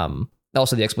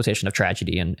 also the exploitation of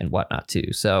tragedy and whatnot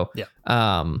too. So, yeah.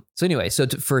 So anyway, so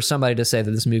for somebody to say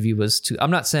that this movie was too,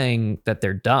 I'm not saying that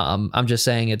they're dumb. I'm just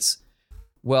saying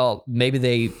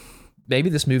maybe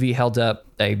this movie held up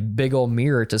a big old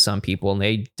mirror to some people, and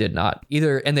they did not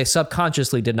either. And they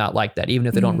subconsciously did not like that, even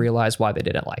if they don't realize why they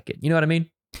didn't like it. You know what I mean?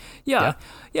 Yeah.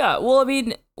 Well, I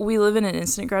mean, we live in an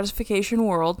instant gratification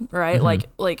world, right?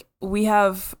 Like we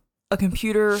have a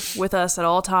computer with us at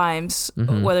all times,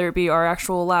 whether it be our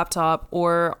actual laptop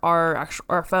or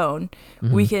our phone.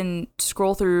 We can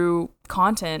scroll through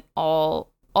content all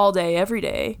day, every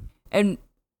day, and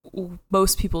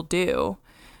most people do.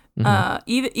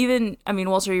 Even I mean,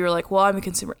 Walter, you were like, well, I'm a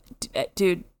consumer,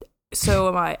 dude. So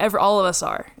am I. All of us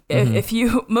are. If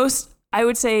you I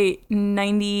would say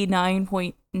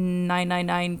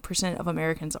 99.999% of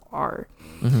Americans are,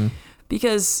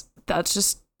 because that's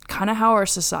just kind of how our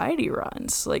society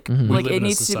runs. Like it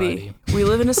needs to be. We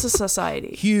live in a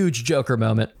society. Huge Joker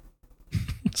moment.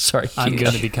 Sorry, I'm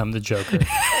going to become the Joker.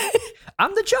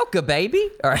 I'm the Joker, baby.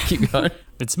 All right, keep going.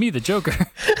 It's me, the Joker.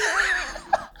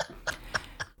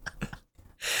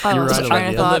 You're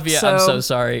right, Olivia. I'm so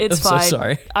sorry. It's I'm fine. so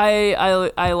sorry.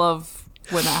 I love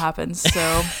when that happens.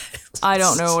 So I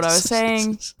don't know what I was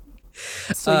saying.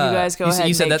 So you guys go ahead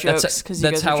and make jokes because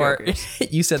you guys are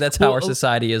jokers. You said that's how our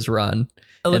society is run.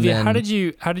 Olivia, how did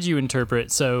you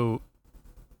interpret? So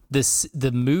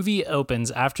the movie opens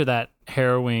after that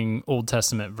harrowing Old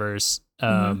Testament verse.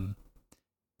 The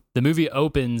movie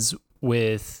opens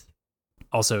with,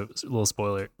 also a little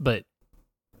spoiler, but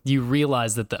you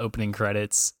realize that the opening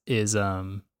credits is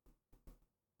the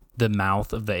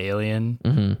mouth of the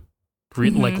alien.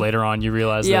 Like later on, you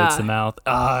realize that it's the mouth.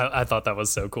 I thought that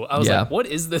was so cool. I was like, what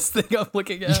is this thing I'm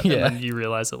looking at? And then you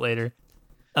realize it later.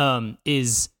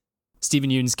 Is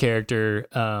Stephen Yeun's character,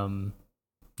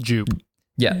 Jupe.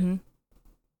 Yeah.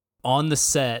 On the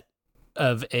set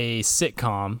of a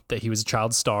sitcom that he was a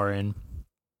child star in,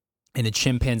 and a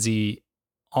chimpanzee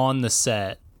on the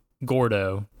set,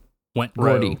 Gordo, went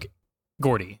rogue.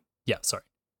 Gordy. Yeah, sorry.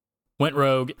 Went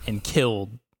rogue and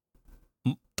killed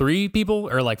 3 people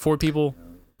or like 4 people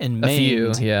and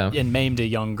maimed a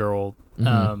young girl.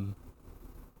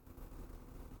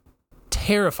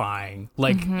 Terrifying,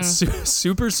 like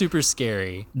super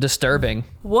scary, disturbing.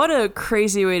 What a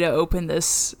crazy way to open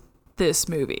this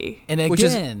movie. And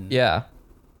again,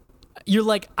 you're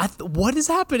like, what is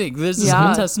happening? There's this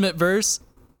Old Testament verse.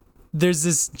 There's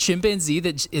this chimpanzee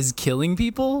that is killing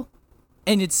people,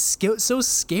 and it's so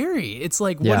scary. It's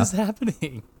like, what is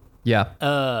happening?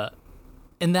 Yeah.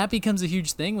 And that becomes a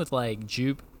huge thing with like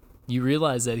Jupe. You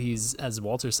realize that he's, as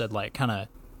Walter said, like kind of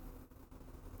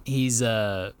he's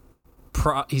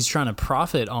trying to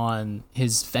profit on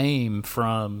his fame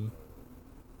from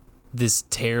this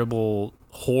terrible,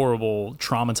 horrible,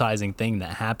 traumatizing thing that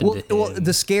happened to him. Well,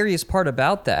 the scariest part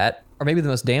about that, or maybe the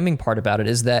most damning part about it,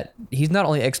 is that he's not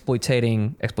only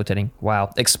exploiting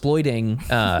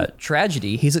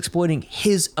tragedy, he's exploiting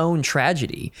his own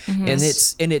tragedy. And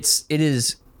it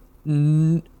is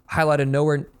highlighted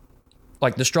nowhere.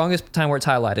 Like, the strongest time where it's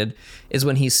highlighted is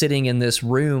when he's sitting in this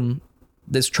room,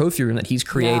 this trophy room that he's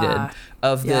created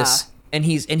of this, and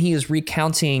he is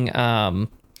recounting.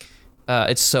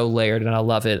 It's so layered, and I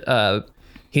love it.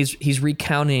 He's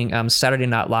recounting Saturday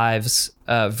Night Live's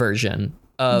version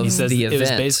of the event. It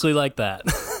was basically like that.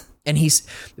 And he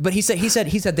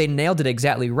said they nailed it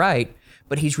exactly right.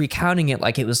 But he's recounting it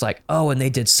like it was like, oh, and they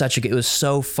did such a good. It was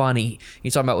so funny.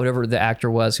 He's talking about whatever the actor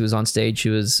was who was on stage,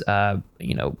 who was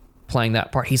playing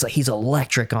that part. He's like, he's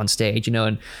electric on stage,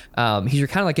 and he's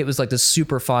kind of like, it was like this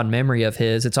super fond memory of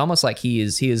his. It's almost like he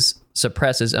is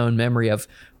suppressed his own memory of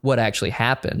what actually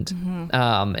happened.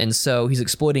 And so he's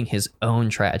exploiting his own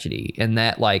tragedy, and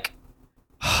that, like,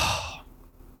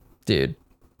 dude,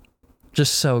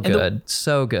 just so good.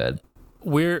 So good.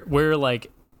 We're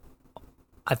like,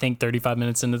 I think 35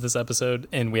 minutes into this episode,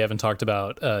 and we haven't talked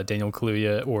about Daniel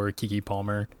Kaluuya or Keke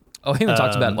Palmer. Oh, we haven't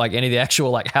talked about like any of the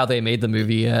actual, like, how they made the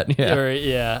movie yet.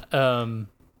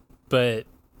 But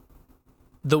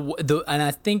the and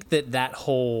I think that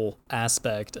whole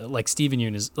aspect, like, Steven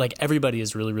Yeun is, like, everybody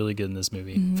is really, really good in this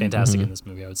movie. Fantastic in this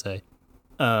movie, I would say.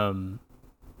 But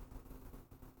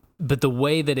the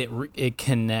way that it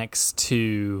connects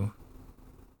to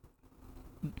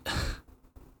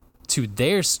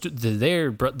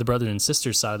the brother and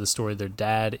sister side of the story, their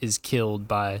dad is killed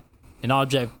by an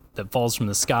object that falls from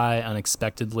the sky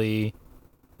unexpectedly,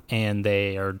 and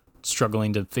they are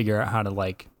struggling to figure out how to,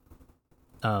 like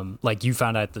you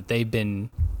found out that they've been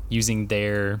using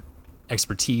their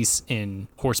expertise in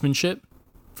horsemanship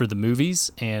for the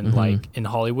movies and like in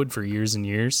Hollywood for years and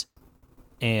years,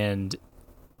 and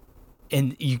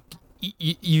you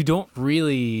don't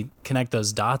really connect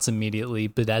those dots immediately,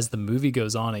 but as the movie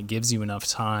goes on, it gives you enough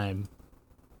time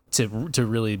to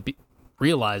really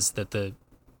realize that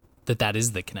that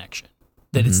is the connection,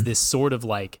 that it's this sort of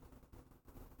like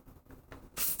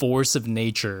force of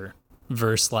nature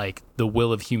versus like the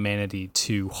will of humanity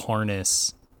to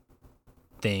harness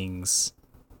things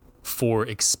for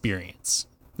experience.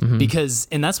 Because,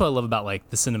 and that's what I love about, like,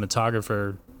 the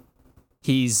cinematographer.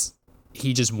 He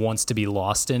just wants to be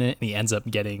lost in it, and he ends up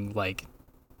getting, like,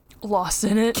 lost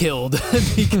in it, killed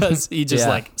because he just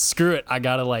like, screw it, I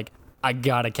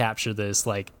gotta capture this.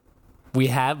 Like,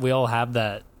 we all have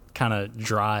that kind of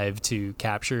drive to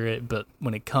capture it, but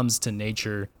when it comes to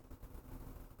nature,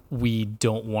 we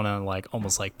don't want to, like,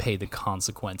 almost like pay the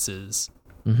consequences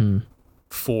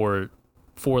for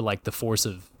like the force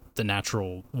of the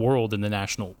natural world and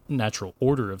the natural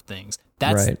order of things.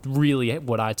 That's really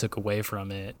what I took away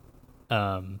from it.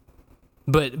 But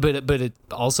it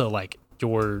also, like,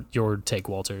 your take,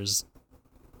 Walter, is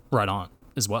right on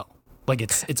as well. Like,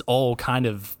 it's all kind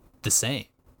of the same.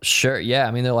 Sure. Yeah.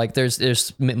 I mean, they're like,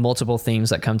 there's multiple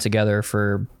themes that come together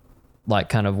for, like,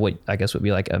 kind of what I guess would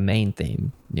be like a main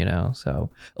theme, So,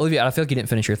 Olivia, I feel like you didn't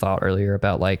finish your thought earlier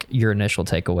about, like, your initial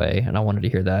takeaway, and I wanted to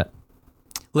hear that.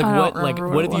 What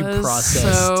have you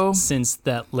processed since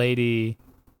that lady?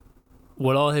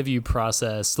 What all have you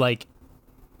processed? Like,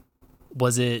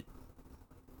 was it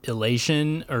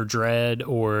elation or dread,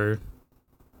 or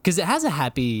because it has a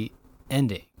happy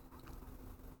ending?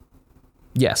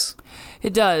 Yes,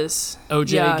 it does.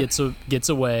 OJ gets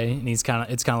away, and it's kind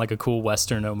of like a cool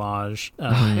Western homage.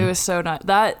 It was so nice.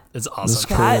 That is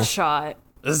awesome. That shot.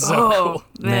 It's so cool.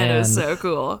 Man, it was so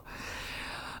cool.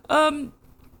 Well,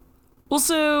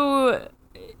 so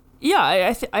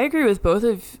yeah, I agree with both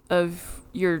of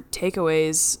your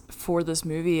takeaways for this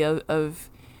movie. I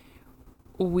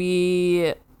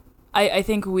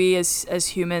think we as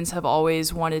humans have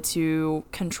always wanted to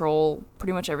control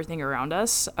pretty much everything around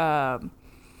us,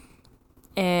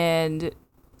 and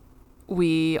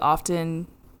we often,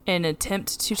 in an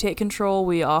attempt to take control,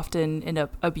 we often end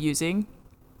up abusing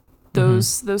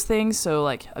those things. So,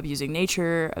 like, abusing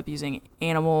nature, abusing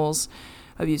animals,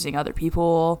 abusing other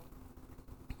people,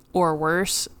 or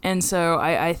worse. And so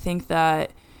I think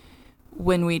that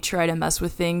when we try to mess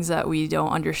with things that we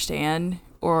don't understand,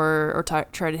 or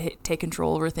try to take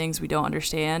control over things we don't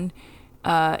understand,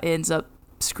 it ends up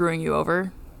screwing you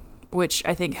over, which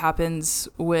I think happens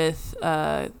with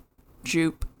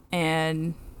Jupe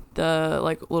and the,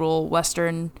 like, little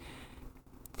Western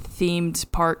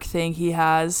themed park thing he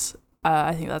has.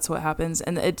 I think that's what happens,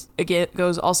 and it again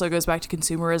goes back to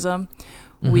consumerism.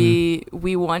 We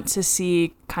want to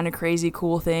see kind of crazy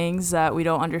cool things that we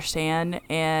don't understand,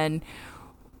 and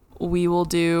we will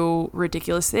do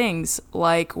ridiculous things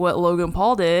like what Logan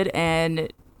Paul did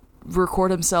and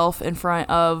record himself in front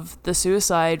of the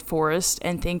suicide forest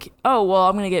and think, oh, well,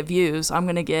 I'm going to get views. I'm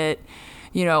going to get,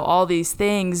 you know, all these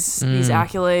things, these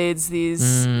accolades,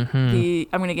 I'm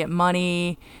going to get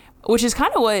money, which is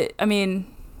kind of what, I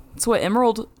mean, it's what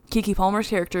Emerald, Keke Palmer's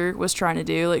character, was trying to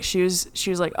do. Like, she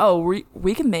was like, oh,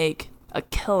 we can make a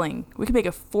killing. We can make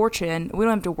a fortune. We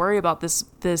don't have to worry about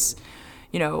this,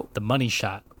 you know. The money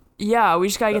shot. Yeah, we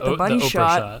just got to get the money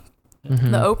shot. The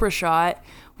Oprah shot.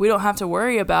 We don't have to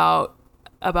worry about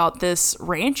this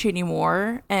ranch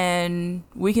anymore, and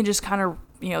we can just kind of,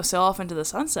 you know, sail off into the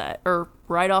sunset or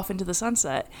ride off into the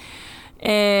sunset.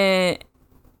 And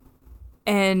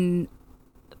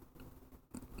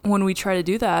when we try to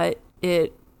do that,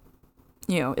 it,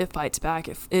 you know, it fights back,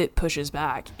 it pushes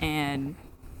back, and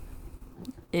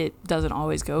it doesn't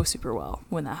always go super well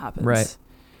when that happens. Right.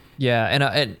 Yeah,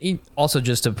 and also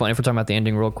just to point, if we're talking about the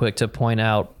ending real quick, to point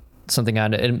out something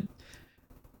on it, and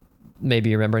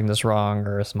maybe remembering this wrong,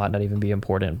 or this might not even be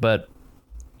important, but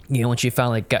you know, when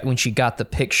she got the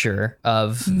picture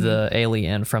of the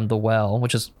alien from the well,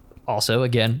 which is also,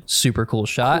 again, super cool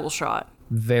shot. Cool shot.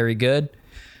 Very good.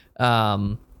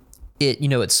 It's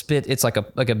like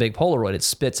a big Polaroid. It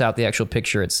spits out the actual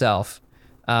picture itself.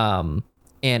 And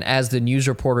as the news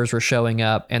reporters were showing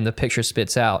up and the picture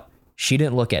spits out, she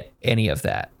didn't look at any of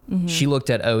that. She looked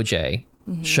at OJ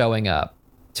showing up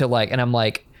to like, and I'm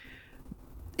like,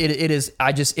 it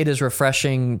is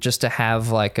refreshing just to have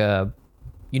like a,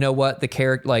 you know what, the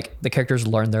characters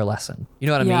learned their lesson. You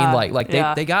know what I mean? Like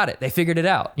they got it. They figured it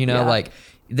out. You know, like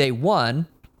they won,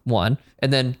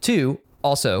 and then two,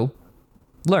 also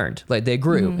learned. Like they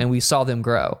grew, and we saw them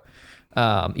grow.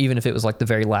 Even if it was like the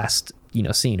very last, you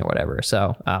know, scene or whatever.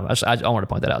 So I want to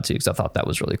point that out too, because I thought that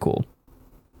was really cool.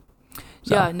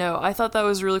 So. Yeah, no, I thought that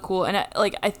was really cool, and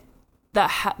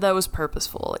that was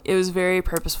purposeful. It was very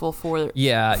purposeful for her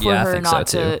not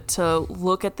to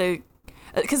look at the,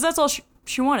 because that's all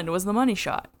she wanted was the money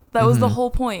shot. That was the whole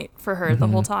point for her the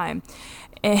whole time.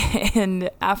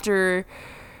 And after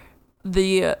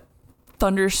the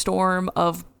thunderstorm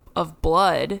of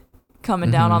blood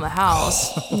coming down on the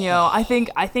house, you know, I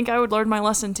think I would learn my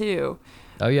lesson too.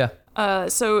 Oh yeah.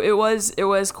 So it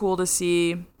was cool to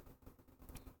see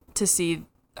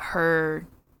her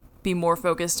be more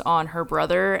focused on her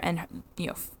brother and, you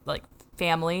know, like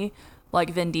family, like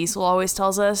Vin Diesel always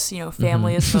tells us, you know,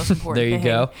 family is the most important there you thing.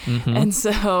 go. And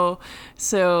so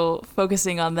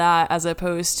focusing on that as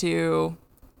opposed to,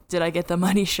 did I get the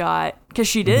money shot? Because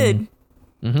she did.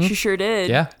 She sure did.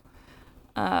 Yeah.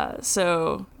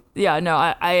 So yeah, no,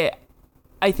 I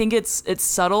think it's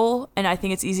subtle, and I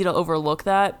think it's easy to overlook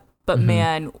that. But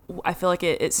man, I feel like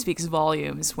it speaks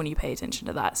volumes when you pay attention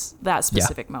to that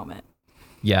specific moment.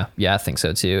 Yeah, I think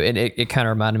so too. And it kind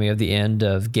of reminded me of the end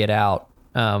of Get Out,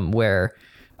 where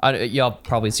y'all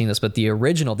probably seen this, but the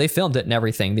original, they filmed it and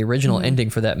everything. The original ending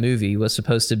for that movie was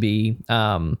supposed to be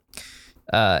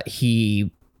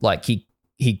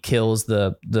he kills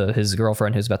his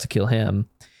girlfriend who's about to kill him,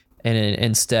 and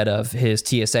instead of his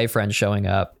TSA friend showing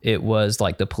up, it was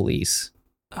like the police,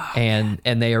 and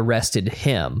they arrested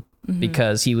him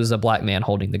because he was a black man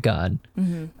holding the gun.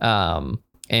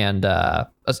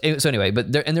 So anyway,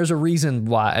 but there's a reason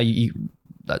why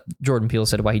Jordan Peele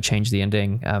said why he changed the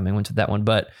ending and went to that one.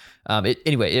 But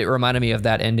it reminded me of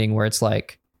that ending where it's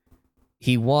like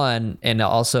he won, and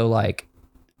also like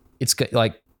it's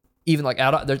like even like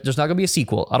there's not gonna be a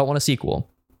sequel. I don't want a sequel,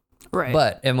 right?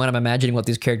 But and when I'm imagining what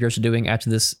these characters are doing after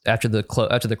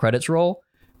the credits roll,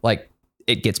 like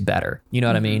it gets better. You know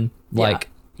what I mean? Like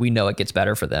we know it gets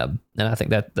better for them, and I think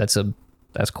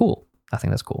that's cool. I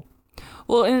think that's cool.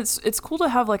 Well, and it's cool to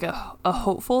have like a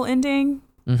hopeful ending,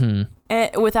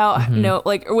 without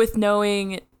with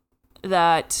knowing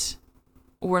that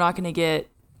we're not going to get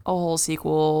a whole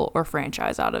sequel or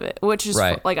franchise out of it, which is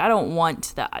like I don't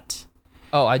want that.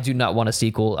 Oh, I do not want a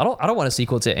sequel. I don't want a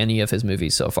sequel to any of his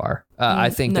movies so far. I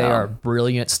think they are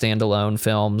brilliant standalone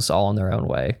films, all in their own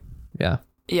way. Yeah.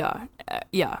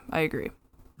 Yeah, I agree.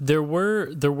 There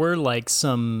were like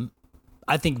some,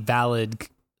 I think, valid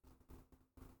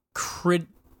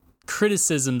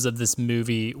criticisms of this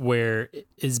movie where it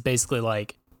is basically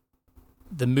like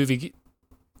the movie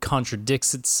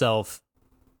contradicts itself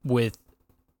with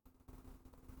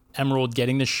Emerald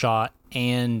getting the shot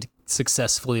and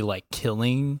successfully like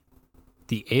killing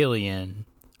the alien,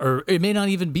 or it may not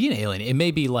even be an alien. It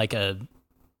may be like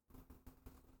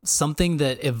something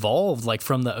that evolved like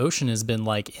from the ocean, has been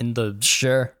like in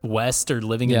the west or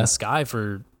living in the sky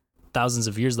for thousands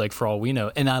of years, like for all we know.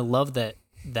 And I love that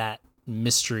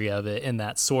mystery of it, and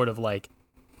that sort of like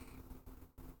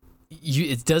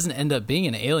it doesn't end up being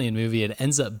an alien movie. It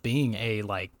ends up being a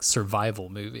like survival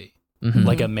movie, Mhm.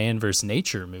 like a man versus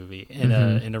nature movie in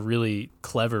a really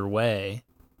clever way.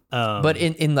 But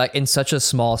in such a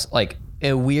small, like,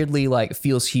 it weirdly like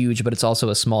feels huge, but it's also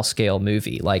a small scale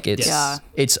movie. Like it's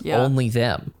only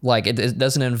them. Like it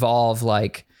doesn't involve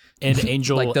like and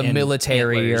Angel like the and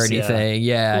military or antlers, anything.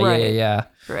 Yeah, Right. yeah.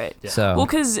 Right. So Well,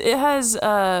 because it has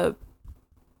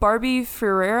Barbie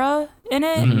Ferreira in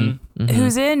it, Mm-hmm.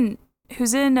 who's in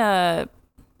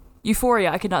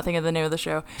Euphoria. I could not think of the name of the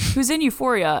show. Who's in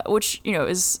Euphoria, which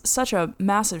is such a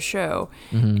massive show,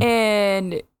 Mm-hmm.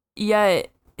 and yet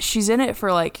she's in it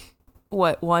for like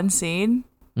what, one scene?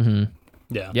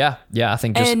 Yeah. I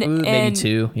think just maybe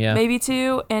two. Yeah, maybe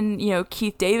two. And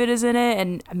Keith David is in it,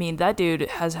 and I mean that dude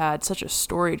has had such a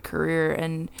storied career.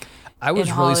 And I was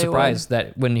in really Hollywood. surprised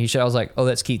that when he showed, I was like, oh,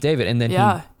 that's Keith David, and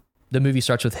then the movie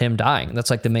starts with him dying. That's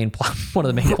like the main plot, one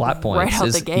of the main plot points. Right out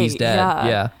is the gate, he's dead.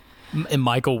 yeah. And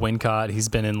Michael Wincott, he's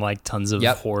been in like tons of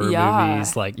horror Yeah.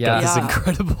 movies. Like Yeah. got this Yeah.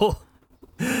 incredible,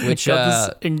 Which got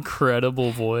this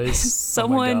incredible voice. Oh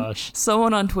my gosh.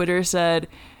 Someone on Twitter said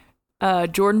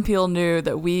Jordan Peele knew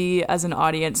that we as an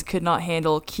audience could not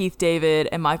handle Keith David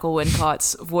and Michael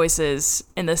Wincott's voices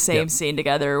in the same scene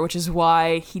together, which is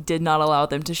why he did not allow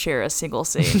them to share a single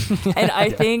scene. And I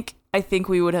think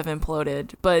we would have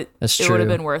imploded, but That's it would have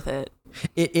true. been worth it.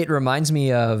 It reminds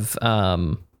me of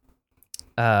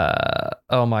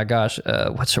oh my gosh,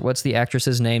 what's the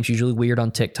actress's name? She's usually weird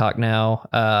on TikTok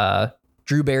now.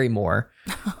 Drew Barrymore.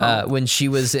 When she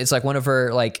was, it's like one of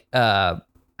her like I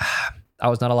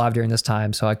was not alive during this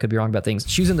time, so I could be wrong about things.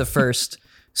 She was in the first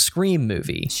Scream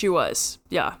movie. She was,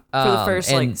 for the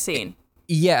first like scene.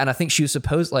 Yeah, and I think she was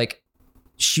supposed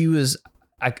she was.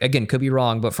 Again, could be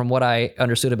wrong, but from what I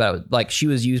understood about it, like she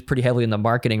was used pretty heavily in the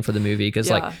marketing for the movie because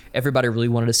like everybody really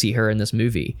wanted to see her in this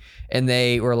movie, and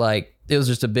they were like, it was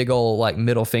just a big old like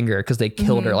middle finger because they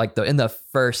killed her like in the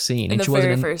first scene, In and the she wasn't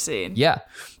very in, first scene. yeah,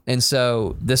 and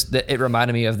so it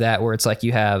reminded me of that where it's like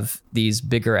you have these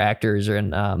bigger actors or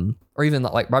even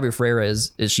like Barbie Ferreira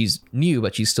is she's new,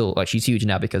 but she's still like she's huge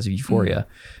now because of Euphoria,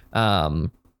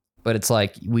 but it's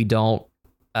like we don't.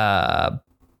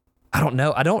 I don't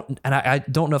know. I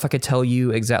don't know if I could tell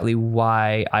you exactly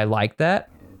why I like that,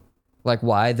 like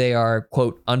why they are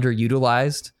quote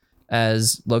underutilized,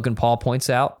 as Logan Paul points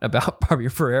out about Barbie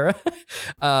Ferreira.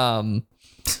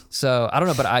 So I don't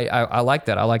know, but I like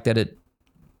that. I like that it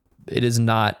is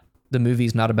not, the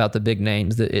movie's not about the big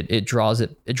names. That it draws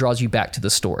you back to the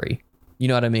story. You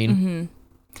know what I mean?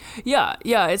 Yeah.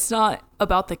 It's not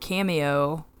about the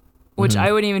cameo, which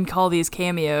I wouldn't even call these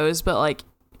cameos, but like,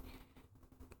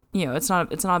 it's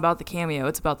not about the cameo.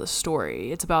 It's about the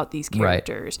story. It's about these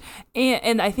characters,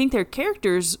 and I think their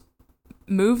characters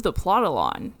move the plot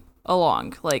along.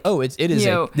 Like, it is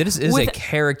a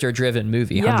character driven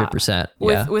movie, 100%.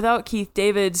 Yeah. Without Keith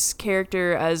David's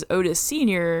character as Otis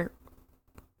Sr.,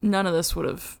 none of this would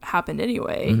have happened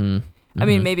anyway. I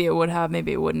mean, maybe it would have,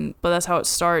 maybe it wouldn't, but that's how it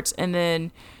starts. And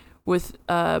then with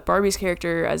Barbie's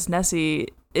character as Nessie,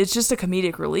 it's just a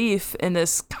comedic relief in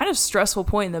this kind of stressful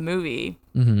point in the movie.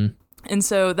 And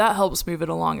so that helps move it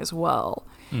along as well.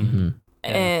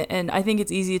 And I think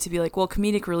it's easy to be like, well,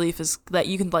 comedic relief is that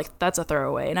you can like, that's a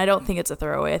throwaway. And I don't think it's a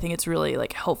throwaway. I think it's really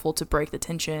like helpful to break the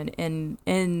tension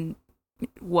in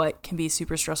what can be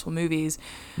super stressful movies.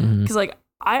 Because like,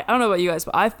 I don't know about you guys,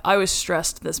 but I was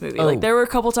stressed in this movie. Like there were a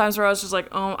couple times where I was just like,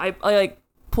 oh, I like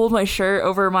pulled my shirt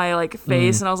over my like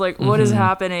face and I was like, what is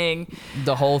happening?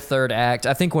 The whole third act,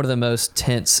 I think one of the most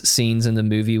tense scenes in the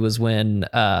movie was when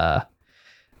the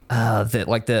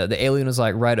alien was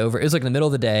like right over, it was like in the middle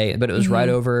of the day, but it was right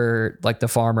over like the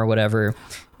farm or whatever,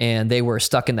 and they were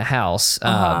stuck in the house,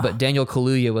 but Daniel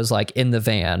Kaluuya was like in the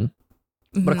van,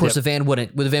 but of course the van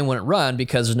wouldn't run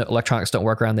because electronics don't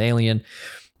work around the alien,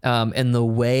 and the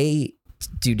way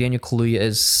Daniel Kaluuya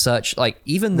is such like,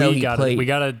 even though we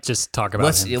gotta just talk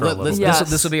about him for a little bit.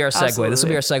 This will be our segue. Absolutely. This will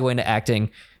be our segue into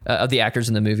acting of the actors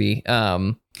in the movie.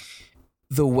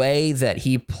 The way that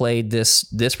he played this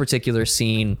particular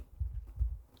scene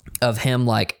of him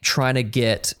like trying to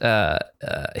get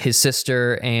his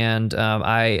sister and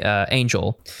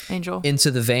Angel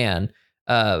into the van.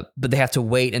 But they have to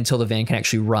wait until the van can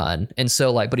actually run, and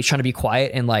so like, but he's trying to be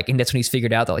quiet, and like, and that's when he's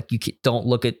figured out that like don't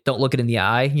look it in the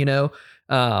eye, you know.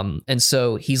 And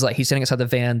so he's standing outside the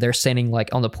van. They're standing like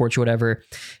on the porch or whatever,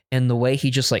 and the way he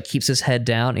just like keeps his head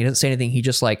down, he doesn't say anything. He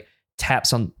just like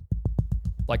taps on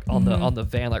like on the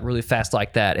van like really fast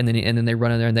like that, and then they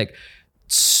run in there and like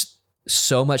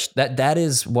so much that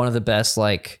is one of the best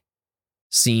like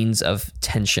scenes of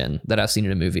tension that I've seen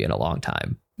in a movie in a long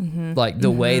time. Like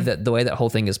the way that whole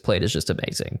thing is played is just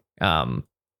amazing. And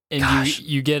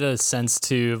you get a sense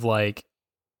too of like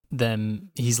them.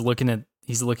 He's looking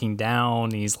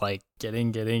down. He's like get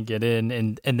in,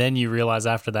 and then you realize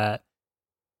after that,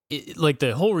 like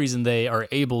the whole reason they are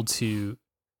able to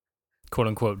quote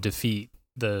unquote defeat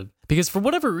because for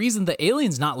whatever reason the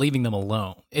alien's not leaving them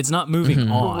alone. It's not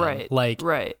moving on.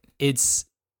 Right. It's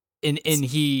and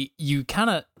you kind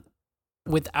of,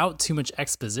 without too much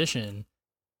exposition,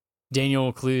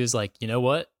 Daniel Kaluuya is like, you know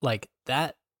what? Like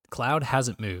that cloud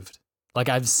hasn't moved. Like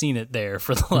I've seen it there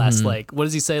for the last like, what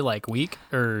does he say? Like week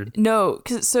or no?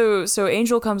 So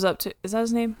Angel comes up to, is that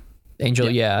his name? Angel,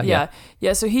 yeah.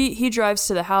 So he drives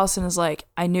to the house and is like,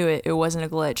 I knew it. It wasn't a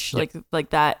glitch. Yep. Like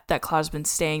that cloud's been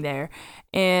staying there.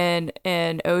 And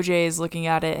OJ is looking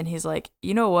at it and he's like,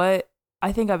 you know what?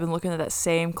 I think I've been looking at that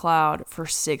same cloud for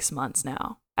 6 months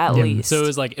now, at least. So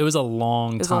it was a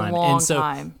long time. And so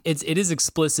time. It is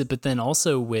explicit, but then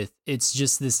also it's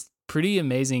just this pretty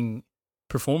amazing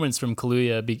performance from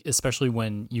Kaluuya, especially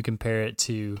when you compare it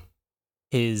to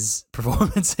his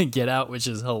performance in Get Out, which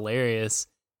is hilarious.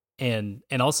 And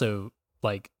also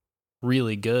like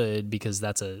really good because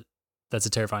that's a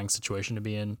terrifying situation to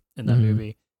be in that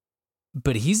movie.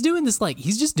 But he's doing this, like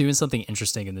he's just doing something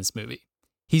interesting in this movie.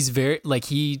 He's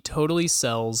he totally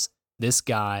sells this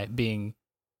guy being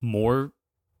more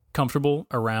comfortable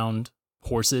around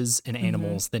horses and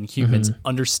animals than humans,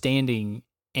 understanding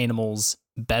animals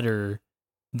better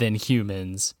than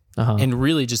humans, and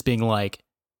really just being like,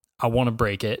 I want to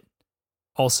break it.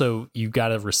 Also, you got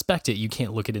to respect it. You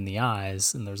can't look it in the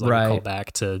eyes. And there's like a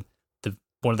callback to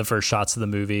one of the first shots of the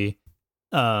movie,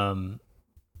 when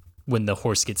the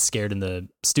horse gets scared in the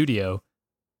studio.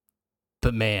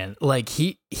 But man, like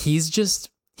he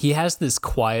has this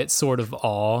quiet sort of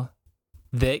awe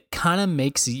that kind of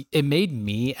made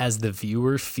me as the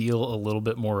viewer feel a little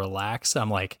bit more relaxed. I'm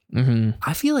like,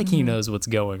 I feel like he knows what's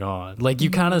going on. Like you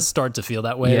kind of start to feel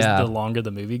that way as the longer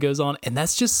the movie goes on. And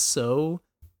that's just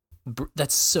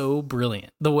that's so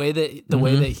brilliant. The way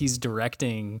that he's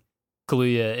directing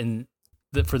Kaluuya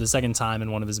for the second time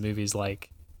in one of his movies,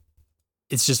 like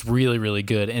it's just really, really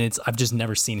good. And I've just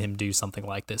never seen him do something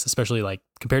like this, especially like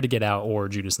compared to Get Out or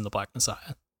Judas and the Black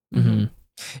Messiah.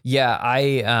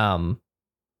 Yeah,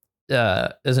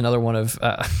 there's another one of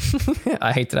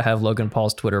I hate that I have Logan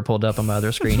Paul's Twitter pulled up on my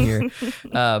other screen here.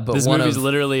 But this movie's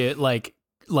literally like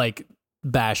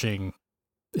bashing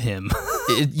him.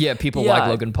 People like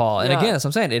Logan Paul, and again, as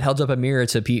I'm saying, it holds up a mirror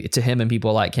to him, and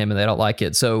people like him, and they don't like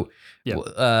it. So,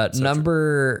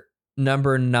 number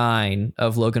 9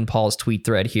 of Logan Paul's tweet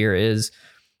thread here is: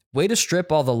 way to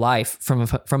strip all the life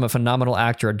from a phenomenal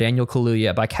actor, Daniel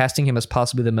Kaluuya, by casting him as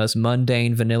possibly the most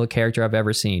mundane, vanilla character I've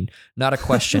ever seen. Not a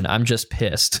question. I'm just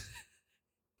pissed.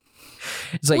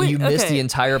 It's like you missed the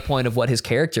entire point of what his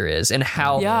character is and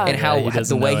how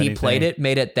the way he played it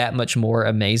made it that much more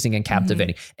amazing and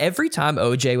captivating. Every time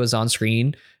OJ was on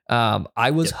screen,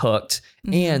 I was hooked.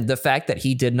 And the fact that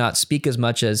he did not speak as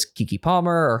much as Keke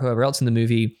Palmer or whoever else in the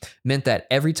movie meant that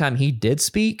every time he did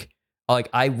speak, like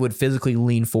I would physically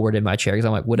lean forward in my chair because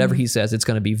I'm like, whatever he says, it's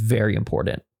going to be very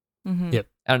important. Yep.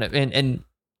 I don't know. And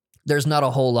there's not a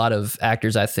whole lot of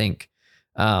actors, I think,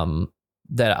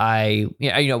 that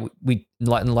we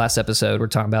in the last episode we're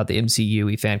talking about the MCU.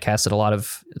 We fan casted a lot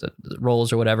of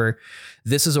roles or whatever.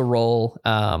 This is a role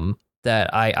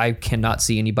that I cannot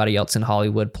see anybody else in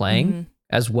Hollywood playing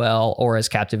as well or as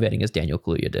captivating as Daniel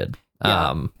Kaluuya did.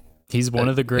 He's one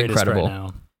of the greatest incredible. right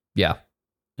now. Yeah.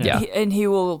 And he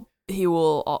will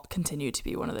continue to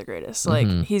be one of the greatest. Like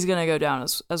he's gonna go down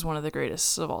as one of the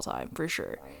greatest of all time for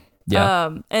sure.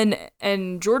 Yeah.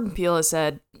 And Jordan Peele has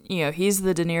said, he's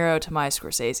the De Niro to my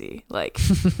Scorsese, like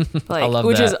I love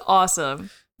which that. is awesome.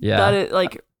 Yeah. That is,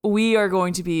 like, we are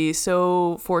going to be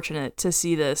so fortunate to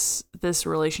see this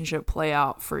relationship play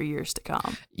out for years to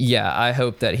come. Yeah, I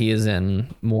hope that he is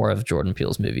in more of Jordan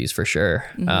Peele's movies for sure.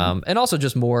 And also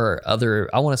just more other.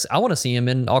 I want to see him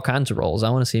in all kinds of roles. I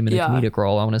want to see him in a comedic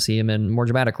role. I want to see him in more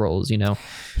dramatic roles.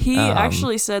 He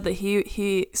actually said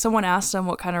that someone asked him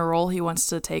what kind of role he wants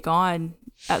to take on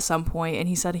at some point, and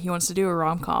he said he wants to do a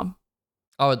rom-com.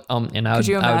 Oh, and I would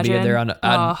be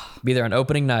there on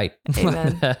opening night.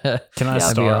 Amen. Can I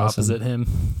star opposite him?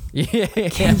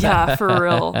 Yeah, for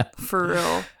real.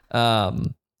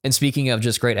 And speaking of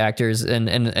just great actors,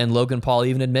 and Logan Paul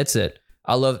even admits it.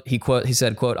 He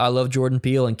said, quote, I love Jordan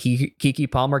Peele and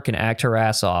Keke Palmer can act her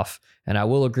ass off. And I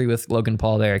will agree with Logan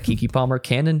Paul there. Keke Palmer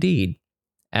can indeed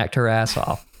act her ass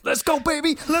off. let's go,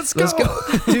 baby, let's go,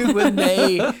 dude. When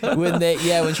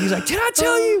she's like, "Did I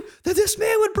tell you that this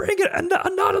man would bring a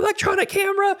non-electronic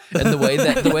camera?" And the way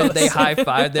that they high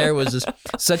five there was just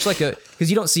such like a, because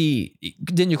you don't see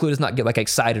Daniel Kaluuya does not get like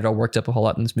excited or worked up a whole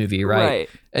lot in this movie, right?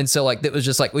 And so like it was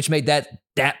just like, which made that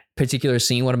particular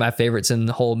scene one of my favorites in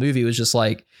the whole movie. Was just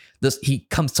like this, he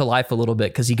comes to life a little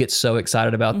bit because he gets so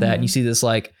excited about that, and you see this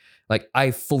like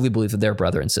I fully believe that they're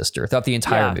brother and sister throughout the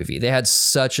entire movie. They had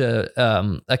such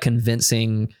a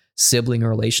convincing sibling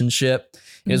relationship.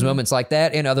 There's moments like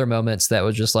that and other moments that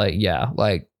was just like, yeah,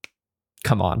 like,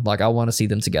 come on. Like, I want to see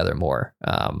them together more.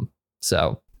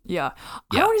 Yeah.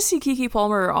 I want to see Keke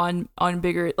Palmer on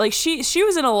bigger, like she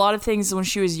was in a lot of things when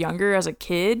she was younger as a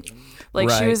kid. Like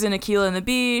she was in Akeelah and the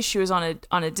Bee. She was on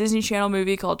a Disney Channel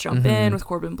movie called Jump In with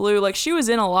Corbin Bleu. Like she was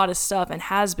in a lot of stuff and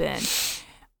has been.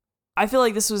 I feel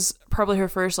like this was probably her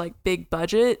first like big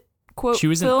budget quote. She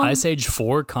was film. in Ice Age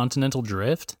 4 Continental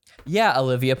Drift. Yeah,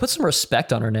 Olivia, put some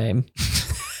respect on her name.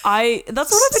 That's what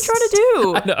I've been trying to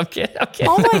do. I know, I'm kidding.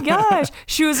 Oh my gosh.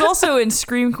 She was also in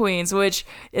Scream Queens, which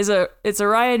is a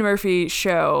Ryan Murphy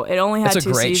show. It only had 2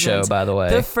 seasons. It's a great show, by the way.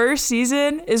 The first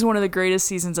season is one of the greatest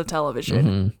seasons of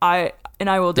television. I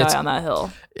will die on that hill.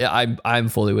 Yeah, I'm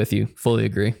fully with you. Fully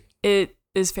agree. It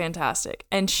is fantastic.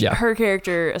 And her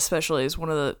character especially is one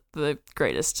of the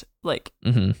greatest. Like,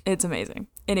 it's amazing.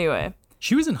 Anyway.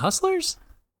 She was in Hustlers?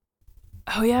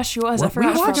 Oh yeah, she was. I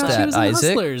forgot we watched that. She was in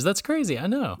Isaac. Hustlers. That's crazy. I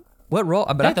know. What role?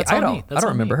 But I don't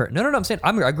remember her. No, I'm saying I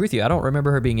agree with you. I don't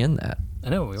remember her being in that. I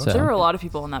know. We watched There were a lot of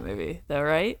people in that movie, though,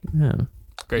 right? Yeah.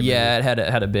 Great movie. It had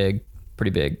a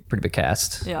pretty big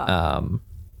cast. Yeah.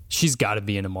 She's got to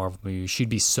be in a Marvel movie. She'd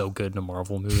be so good in a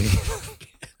Marvel movie.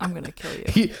 I'm gonna kill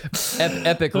you.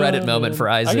 Epic Reddit moment for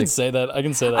Isaac. I can say that.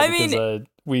 Because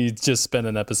we just spent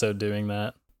an episode doing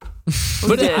that.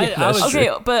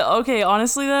 Okay.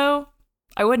 Honestly though,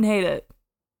 I wouldn't hate it.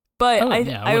 But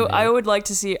I would like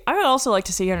to see. I would also like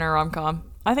to see her in a rom-com.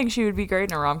 I think she would be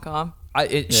great in a rom-com.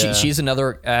 She's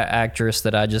another actress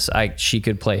that she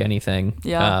could play anything.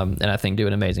 Yeah. And I think do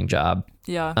an amazing job.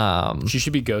 Yeah. She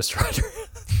should be Ghost Rider.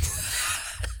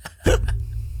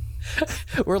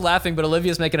 We're laughing, but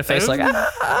Olivia's making a face like, I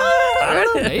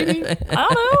don't know, maybe. I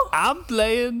don't know. I'm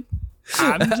playing.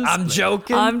 I'm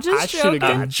joking. I'm just joking.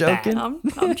 I'm joking.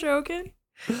 I'm joking.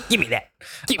 Give me that.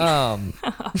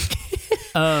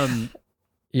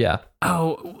 Yeah.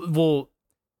 Oh, well,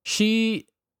 she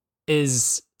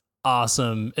is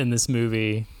awesome in this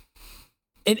movie.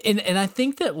 And I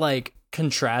think that like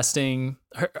contrasting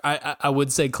her, I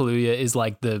would say Kaluuya is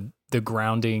like the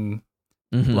grounding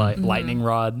like lightning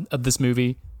rod of this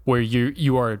movie, where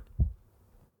you are,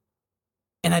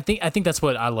 and I think that's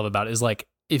what I love about it, is like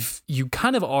if you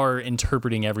kind of are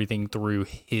interpreting everything through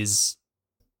his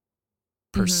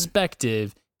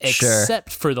perspective,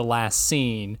 except for the last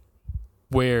scene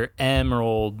where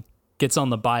Emerald gets on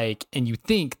the bike and you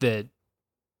think that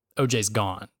OJ's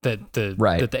gone, that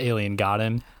the alien got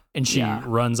him, and she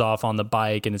runs off on the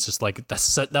bike, and it's just like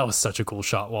that was such a cool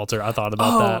shot, Walter. I thought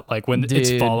about that, like when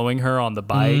it's following her on the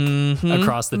bike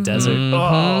across the desert.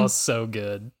 Oh, so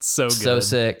good, so good, so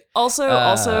sick.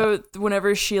 Also,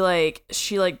 whenever she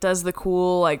does the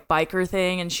cool like biker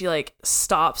thing, and she like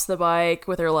stops the bike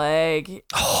with her leg.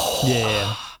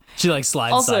 Yeah, she like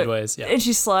slides sideways. Yeah, and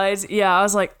she slides. Yeah, I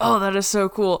was like, oh, that is so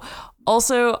cool.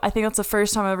 Also, I think that's the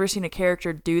first time I've ever seen a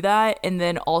character do that, and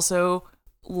then also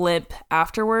limp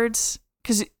afterwards,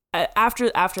 because after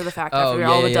the fact, after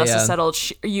all the dust is settled,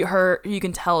 you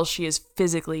can tell she is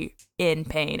physically in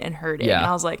pain and hurting. And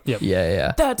I was like,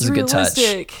 that's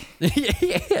realistic.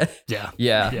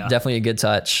 Yeah, definitely a good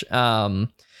touch.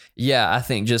 I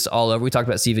think just all over. We talked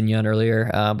about Steven Yeun earlier,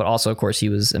 but also of course he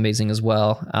was amazing as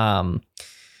well.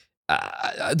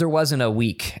 There wasn't a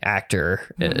weak actor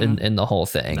in the whole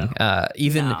thing. No.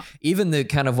 Even the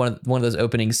kind of one of those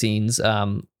opening scenes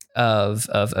of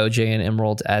OJ and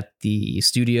Emerald at the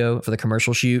studio for the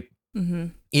commercial shoot.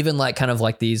 Even like kind of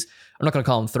like these, I'm not going to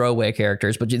call them throwaway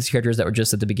characters, but these characters that were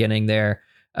just at the beginning there,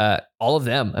 all of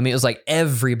them. I mean, it was like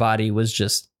everybody was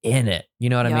just in it. You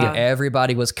know what I mean?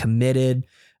 Everybody was committed.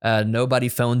 Nobody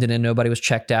phoned in and nobody was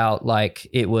checked out. Like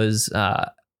it was, I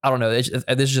don't know. This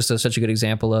is just such a good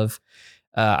example of,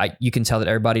 you can tell that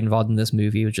everybody involved in this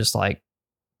movie was just like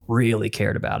really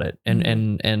cared about it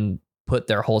and put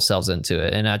their whole selves into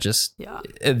it. And I just,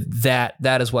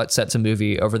 that is what sets a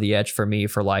movie over the edge for me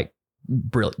for like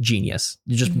genius,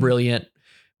 just brilliant,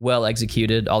 well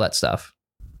executed, all that stuff.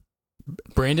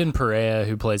 Brandon Perea,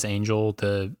 who plays Angel,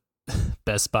 the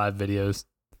Best Buy videos,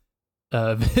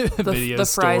 video the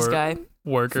store fries guy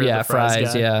worker. Yeah,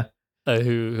 fries guy,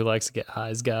 who likes to get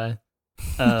highs guy.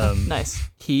 Nice.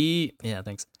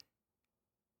 Thanks.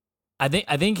 I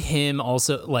think him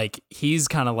also, like, he's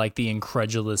kind of like the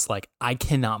incredulous, like, I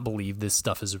cannot believe this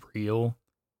stuff is real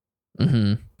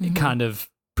kind of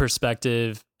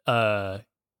perspective.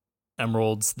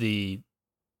 Emerald's the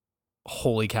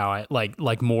holy cow,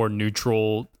 like more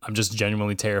neutral. I'm just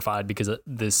genuinely terrified because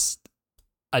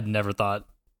I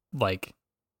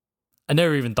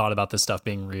never even thought about this stuff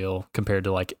being real compared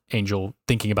to like Angel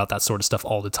thinking about that sort of stuff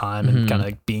all the time and kind of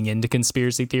like being into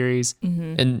conspiracy theories.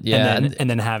 And and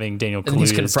then having Daniel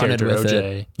Kaluuya's character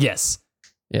OJ. Yes.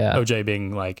 Yeah. OJ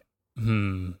being like,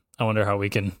 I wonder how we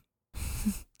can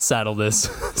saddle this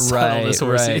horsey.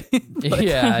 Right. Like,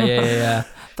 yeah.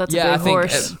 That's a big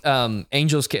horse. I think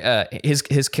Angel's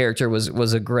his character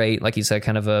was a great, like you said,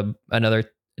 kind of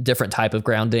another different type of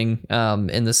grounding,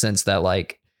 in the sense that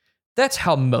like that's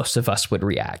how most of us would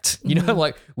react. You know,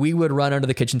 like we would run under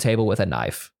the kitchen table with a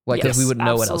knife, like because we wouldn't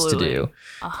know what else to do.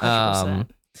 100%.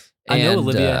 I know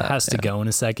Olivia has to go in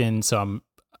a second, so I'm.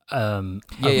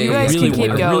 You guys can keep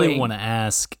going. I really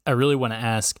want to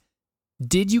ask.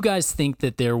 Did you guys think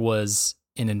that there was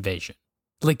an invasion?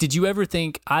 Like, did you ever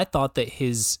think? I thought that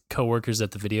his coworkers at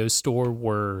the video store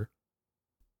were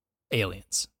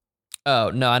aliens.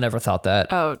 Oh no, I never thought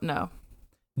that. Oh no.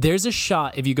 There's a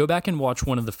shot, if you go back and watch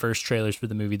one of the first trailers for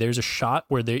the movie, there's a shot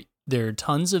where there are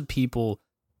tons of people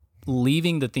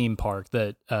leaving the theme park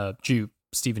that Jupe,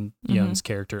 Stephen Yeun's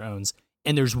character, owns.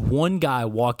 And there's one guy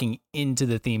walking into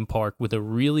the theme park with a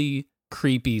really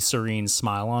creepy, serene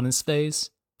smile on his face.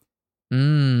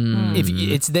 If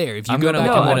it's there, if you go back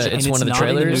and watch it, and it's one of the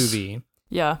trailers. In the movie.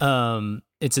 Yeah.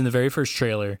 It's in the very first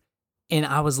trailer. And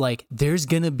I was like, there's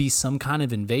going to be some kind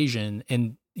of invasion,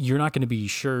 and you're not going to be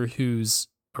sure who's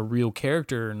a real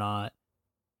character or not.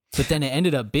 But then it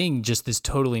ended up being just this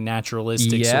totally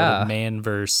naturalistic sort of man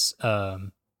versus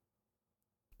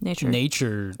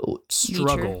nature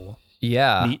struggle.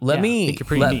 Yeah.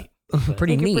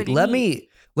 Pretty neat.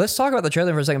 Let's talk about the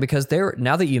trailer for a second, because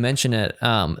now that you mention it,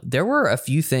 there were a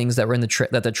few things that were in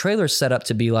that the trailer set up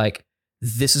to be like,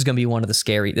 this is going to be one of the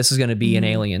scary, this is going to be an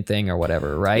alien thing or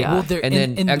whatever, right? Yeah. Well, and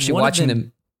then actually watching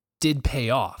them did pay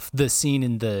off. The scene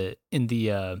in the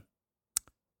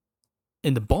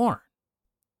barn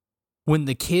when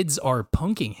the kids are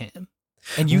punking him.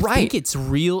 And you think it's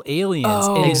real aliens.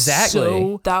 Oh, and exactly.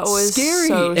 So that was scary.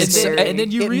 so scary. And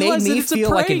then you realize that it's a prank.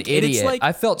 Like an idiot. Like,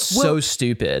 I felt so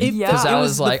stupid because I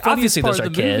was like, obviously those are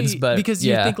kids, but because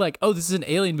you think like, oh, this is an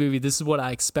alien movie. This is what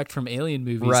I expect from alien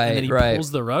movies. Right, and then he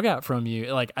pulls the rug out from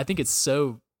you. Like, I think it's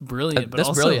so brilliant, but That's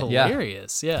also brilliant,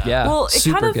 hilarious. Yeah. Well, it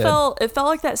super kind of good. felt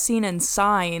like that scene in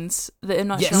Signs, the M.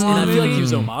 Night Yes, Shyamalan and I feel like movie. he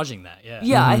was homaging that. Yeah.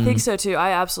 Yeah, I think so too.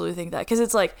 I absolutely think that, because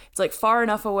it's like far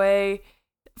enough away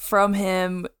from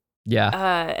him. Yeah.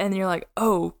 And you're like,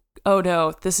 oh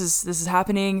no, this is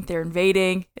happening. They're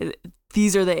invading.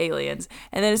 These are the aliens.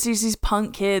 And then it's these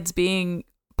punk kids being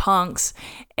punks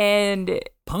and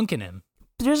punking him.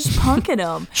 They're just punking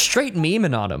him. Straight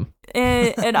memeing on him.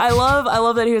 And I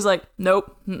love that he was like,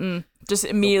 nope, just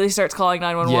immediately starts calling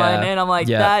 911. Yeah. And I'm like,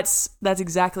 Yeah. that's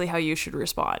exactly how you should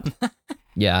respond.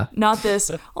 Yeah. Not this,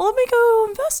 oh, let me go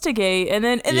investigate. And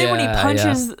then when he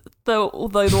punches the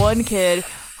one kid,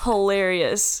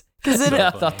 hilarious. I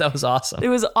thought that was awesome. It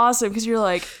was awesome because you're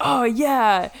like, oh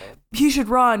yeah, he should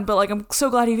run, but like I'm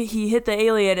so glad he hit the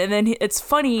alien. And then it's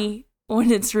funny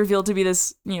when it's revealed to be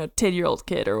this 10-year-old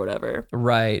kid or whatever.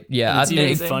 Right? Yeah. And it's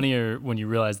even funnier when you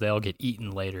realize they all get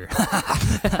eaten later.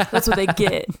 That's what they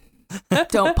get.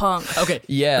 Don't punk. Okay.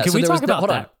 Yeah. Can we talk about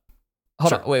that?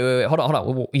 Hold on. Wait. Hold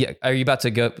on. Yeah. Are you about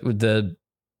to go with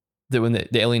when the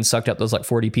alien sucked up those like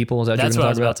 40 people? Is that That's what what I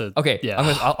was you're about talking to. Okay. Yeah.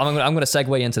 I'm going to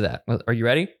segue into that. Are you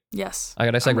ready? Yes. I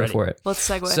got a segue for it. Let's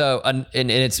segue. So, and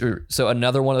it's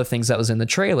another one of the things that was in the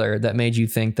trailer that made you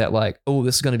think that like, oh,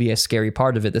 this is going to be a scary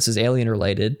part of it. This is alien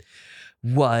related.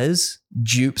 Was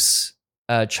Jupe's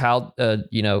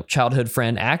childhood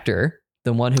friend actor,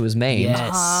 the one who was maimed,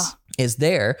 Yes. is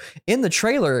there in the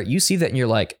trailer? You see that and you're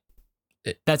like,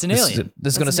 that's an alien.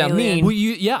 This is going to sound alien.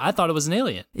 mean. Well, I thought it was an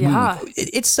alien. Yeah.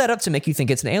 It's set up to make you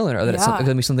think it's an alien or that it's going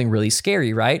to be something really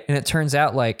scary, right? And it turns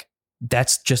out like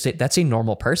that's just it. That's a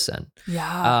normal person.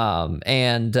 Yeah.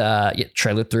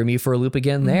 Trailer threw me for a loop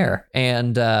again there.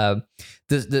 And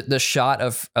the shot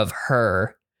of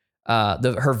her,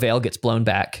 her veil gets blown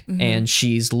back and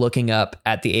she's looking up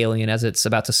at the alien as it's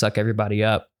about to suck everybody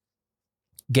up.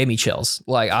 Gave me chills.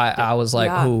 Like I was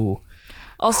like, ooh.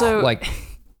 Also, like,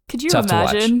 could you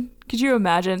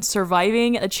imagine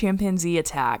surviving a chimpanzee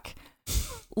attack,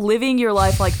 living your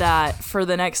life like that for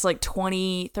the next like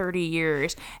 20, 30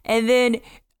 years, and then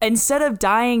instead of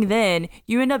dying then,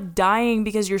 you end up dying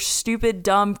because your stupid,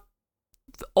 dumb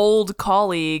old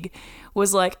colleague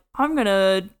was like, I'm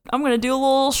gonna do a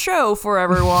little show for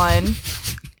everyone.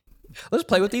 Let's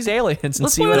play with these aliens and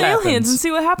Let's see play what with happens. aliens and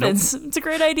see what happens. It's a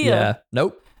great idea. Yeah.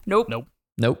 Nope. Nope.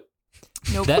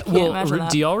 That Can't imagine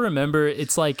that. do y'all remember?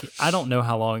 It's like, I don't know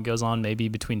how long it goes on, maybe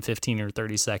between 15 or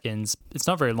 30 seconds. It's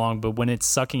not very long, but when it's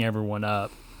sucking everyone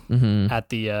up at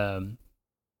the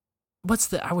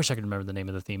I wish I could remember the name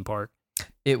of the theme park.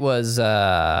 It was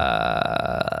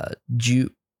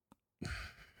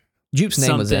Jupe's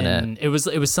name was in it. It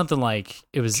was something like,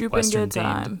 it was Drooping Western good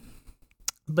time. themed.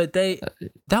 But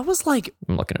that was like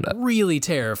I'm looking it up. really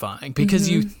terrifying because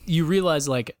you realize,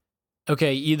 like,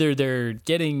 okay, either they're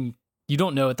getting, you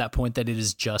don't know at that point that it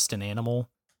is just an animal.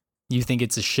 You think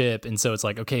it's a ship, and so it's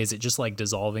like, okay, is it just like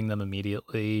dissolving them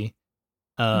immediately?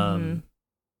 Or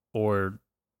I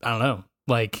don't know.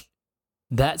 Like,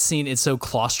 that scene is so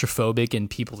claustrophobic and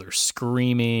people are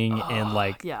screaming and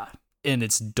like, yeah. and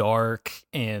it's dark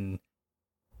and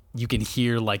you can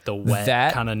hear like the wet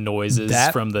That- kind of noises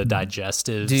from the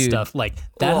digestive Dude. stuff. Like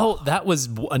that was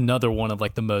another one of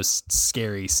like the most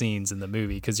scary scenes in the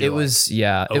movie because It was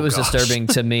oh it was gosh. disturbing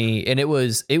to me, and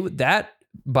that,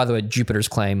 by the way, Jupiter's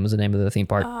Claim was the name of the theme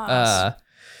park.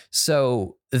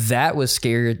 So that was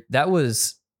scary. That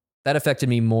affected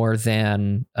me more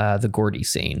than the Gordy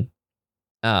scene.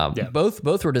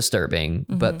 Both were disturbing,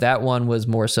 but that one was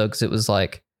more so because it was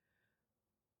like,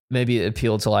 maybe it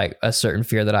appealed to like a certain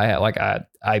fear that I had. Like I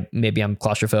maybe I'm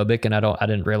claustrophobic and I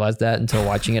didn't realize that until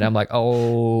watching it. I'm like,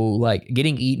 oh, like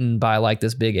getting eaten by like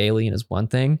this big alien is one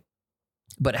thing,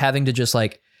 but having to just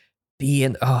like be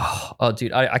in,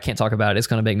 dude, I can't talk about it. It's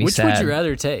going to make me sad. Which would you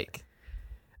rather take?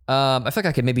 I feel like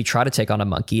I could maybe try to take on a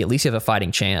monkey. At least you have a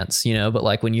fighting chance, you know, but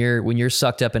like when you're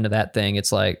sucked up into that thing,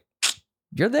 it's like,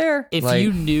 you're there. If like,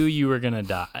 you knew you were going to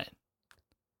die.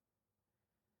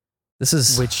 This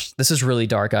is really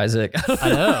dark, Isaac. I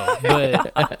know,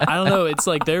 but I don't know. It's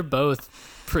like they're both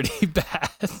pretty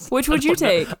bad. Which would you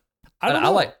take? I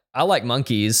like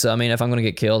monkeys. So, I mean, if I'm gonna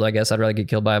get killed, I guess I'd rather get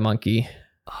killed by a monkey.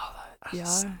 I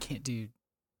just can't do.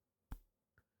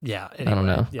 Yeah, I don't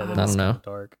know. Yeah, I don't know.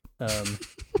 Dark.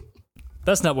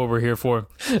 That's not what we're here for.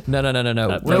 No.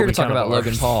 That We're here would to be talk kind of about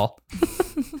Logan ours. Paul.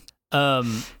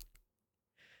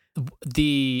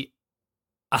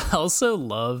 I also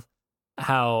love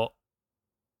how.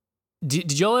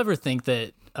 Did y'all ever think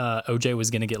that OJ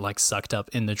was gonna get like sucked up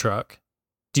in the truck?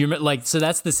 Do you remember? Like, so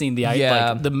that's the scene.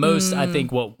 Like the most. I think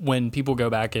when people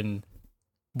go back and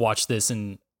watch this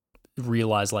and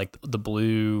realize like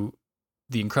the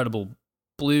incredible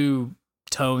blue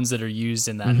tones that are used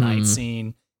in that night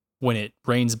scene when it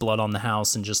rains blood on the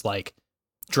house and just like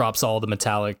drops all the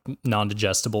metallic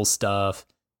non-digestible stuff.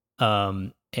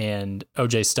 And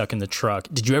OJ's stuck in the truck.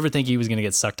 Did you ever think he was going to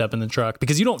get sucked up in the truck?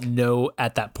 Because you don't know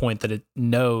at that point that it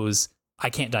knows, I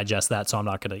can't digest that, so I'm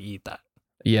not going to eat that.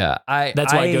 Yeah,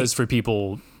 That's why it goes for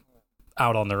people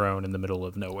out on their own in the middle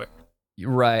of nowhere.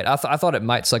 Right. I thought it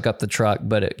might suck up the truck,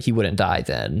 but he wouldn't die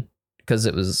then because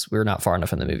we were not far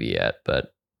enough in the movie yet.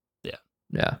 But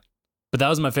yeah. But that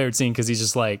was my favorite scene because he's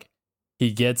just like,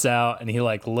 he gets out and he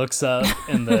like looks up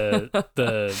and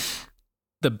the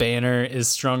banner is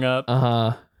strung up.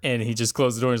 And he just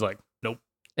closed the door and he's like, nope.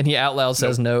 And he out loud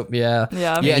says nope. Yeah.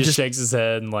 Yeah. He just shakes his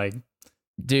head and like,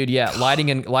 dude, yeah, lighting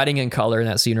and color in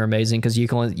that scene are amazing because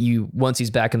once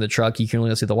he's back in the truck, you can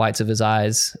only see the whites of his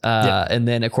eyes. And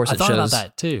then of course I it thought shows about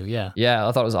that too. Yeah. Yeah,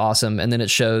 I thought it was awesome. And then it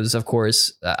shows, of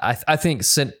course, I think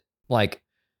like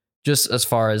just as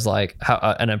far as like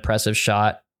how an impressive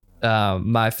shot,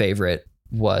 my favorite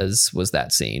was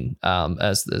that scene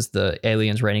as the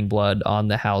aliens raining blood on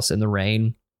the house in the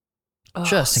rain.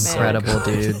 Just incredible,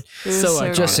 dude.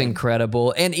 So Just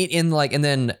incredible. And and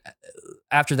then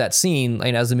after that scene,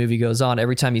 like, as the movie goes on,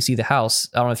 every time you see the house,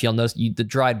 I don't know if y'all notice, the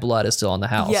dried blood is still on the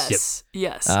house.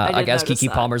 Yes. I guess Kiki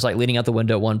Palmer's like leaning out the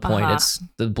window at one point. It's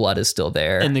the blood is still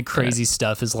there, and the crazy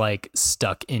stuff is like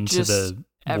stuck into Just the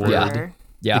everywhere.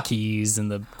 Yeah, the keys and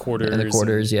the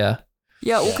quarters. Yeah.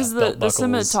 Yeah, well, because belt the buckles.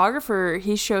 cinematographer,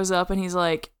 he shows up and he's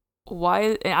like,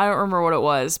 why? And I don't remember what it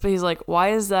was, but he's like,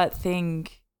 why is that thing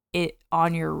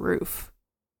on your roof?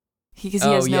 Because he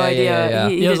has no idea. Yeah.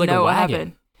 He didn't like know a what wagon.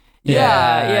 happened.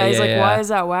 Yeah. He's like, why yeah. is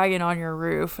that wagon on your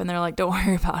roof? And they're like, don't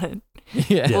worry about it.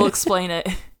 Yeah. We'll explain it.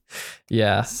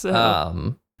 Yeah.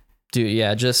 So. Dude,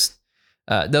 yeah, just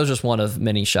that was just one of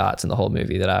many shots in the whole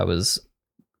movie that I was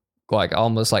like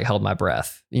almost like held my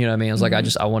breath. You know what I mean? I was like,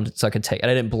 I wanted so I could take, and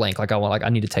I didn't blink. Like I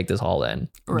need to take this all in.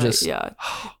 Right. Yeah.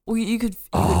 Well, you could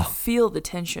feel the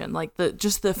tension, like the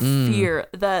fear,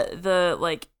 the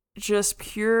like just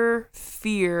pure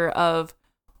fear of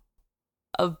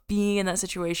of being in that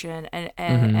situation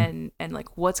and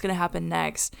like what's gonna happen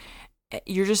next.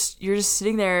 You're just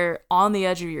sitting there on the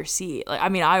edge of your seat. Like, I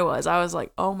mean, I was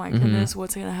like, oh my goodness,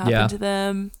 what's gonna happen to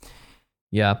them?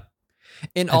 Yeah.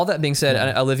 And all that being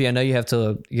said, Olivia, I know you have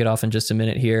to get off in just a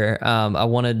minute here. I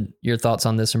wanted your thoughts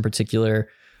on this in particular.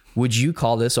 Would you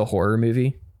call this a horror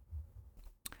movie?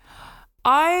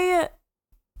 I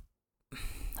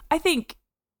think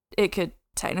it could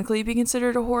technically be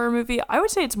considered a horror movie. I would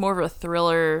say it's more of a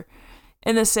thriller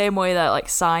in the same way that like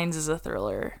Signs is a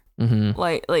thriller.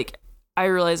 Like I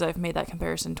realize I've made that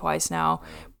comparison twice now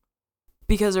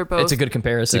because they're both. It's a good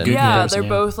comparison. They're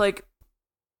both like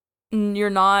they're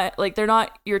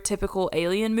not your typical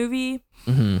alien movie,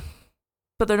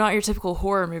 but they're not your typical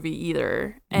horror movie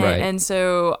either. And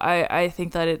so I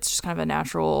think that it's just kind of a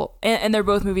natural, and they're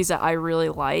both movies that I really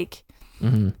like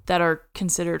that are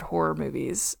considered horror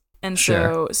movies. And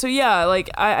so yeah, like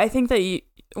I think that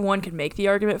one could make the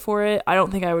argument for it. I don't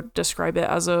think I would describe it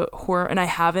as a horror, and I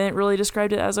haven't really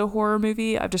described it as a horror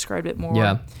movie. I've described it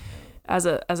more as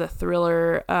a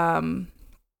thriller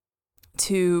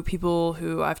to people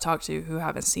who I've talked to who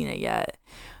haven't seen it yet,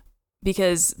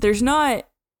 because there's not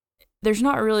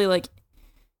really like,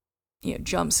 you know,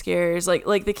 jump scares.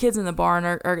 Like the kids in the barn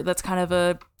are that's kind of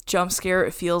a jump scare.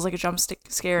 It feels like a jump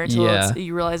scare until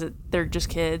you realize that they're just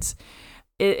kids.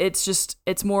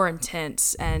 It's more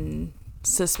intense and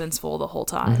suspenseful the whole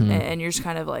time, and you're just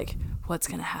kind of like, what's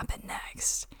gonna happen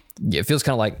next? Yeah, it feels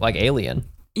kind of like Alien.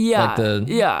 Yeah, like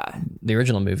the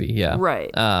original movie. Yeah, right.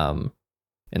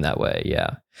 In that way,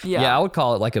 yeah. I would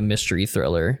call it like a mystery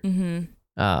thriller. Yeah,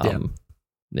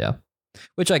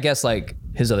 which I guess like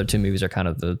his other two movies are kind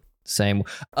of the same.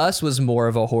 Us was more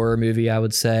of a horror movie, I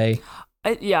would say.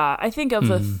 I think of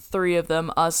the three of them,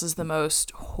 Us is the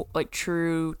most like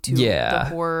true to the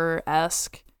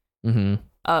horror-esque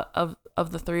of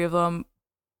the three of them.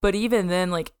 But even then,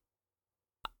 like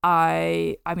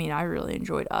I mean, I really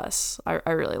enjoyed Us. I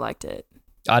really liked it.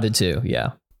 I did too.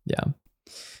 Yeah.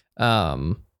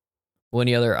 Well,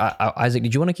 any other Isaac?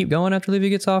 Did you want to keep going after Olivia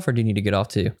gets off, or do you need to get off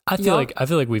too? I feel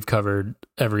like we've covered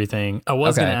everything. I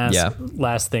was going to ask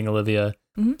last thing, Olivia.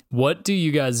 What do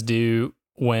you guys do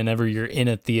whenever you're in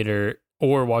a theater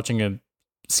or watching a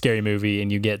scary movie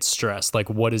and you get stressed? Like,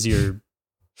 what is your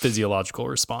physiological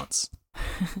response?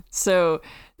 So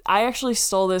I actually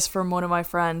stole this from one of my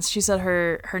friends. She said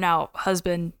her now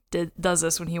husband does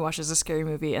this when he watches a scary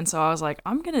movie, and so I was like,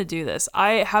 I'm gonna do this.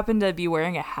 I happened to be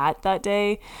wearing a hat that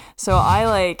day, so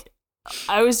I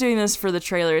was doing this for the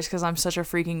trailers because I'm such a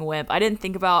freaking wimp. I didn't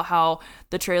think about how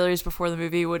the trailers before the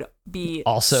movie would be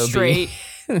also straight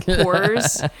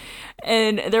horrors,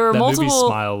 and there were multiple. Movie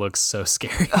Smile looks so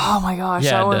scary. Oh my gosh,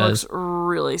 that one looks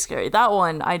really scary. That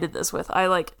one I did this with.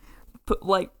 I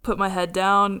put my head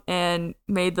down and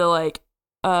made the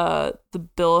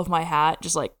bill of my hat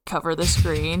just like cover the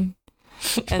screen.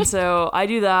 And so I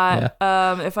do that.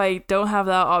 If I don't have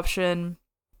that option,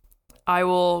 I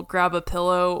will grab a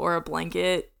pillow or a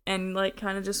blanket and like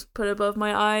kind of just put it above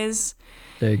my eyes.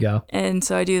 There you go. And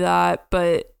so I do that.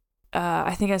 But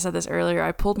I think I said this earlier.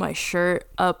 I pulled my shirt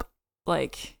up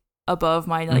like above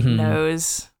my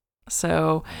nose.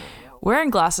 So wearing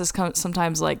glasses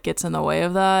sometimes like gets in the way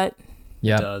of that.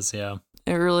 Yeah, it does. Yeah,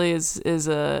 it really is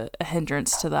a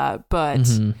hindrance to that. But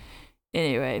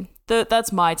anyway,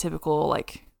 that's my typical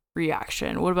like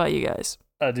reaction. What about you guys?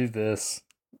 I do this.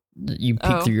 You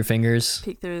peek through your fingers.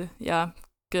 Peek through, yeah,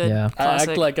 good. Yeah, I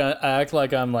act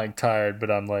like I'm like tired, but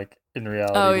I'm like in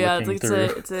reality. Oh yeah,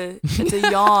 it's a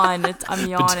yawn. I'm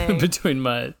yawning between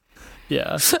my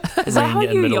Is that how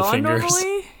you yawn fingers.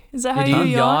 Normally? Is that how you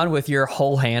yawn with your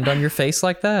whole hand on your face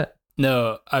like that?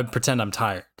 No, I pretend I'm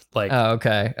tired. Like, oh,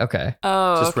 okay.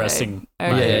 Oh, just resting.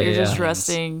 Okay, you're just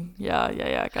resting.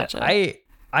 Yeah. Gotcha. I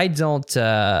don't.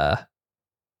 I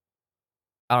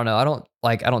don't know. I don't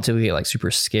typically get like super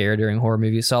scared during horror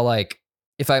movies. So like,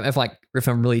 if I'm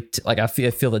really I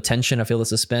feel the tension, I feel the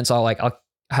suspense. I'll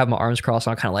have my arms crossed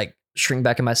and I'll kind of like shrink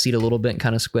back in my seat a little bit and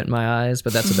kind of squint my eyes.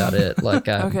 But that's about it. Like,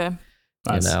 okay,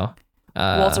 nice. You know.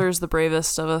 Walter is the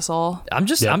bravest of us all. I'm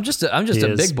just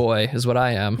a big boy is what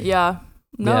I am. Yeah.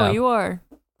 No, you are.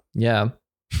 Yeah.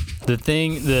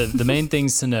 The main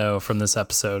things to know from this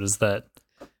episode is that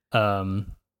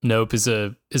Nope is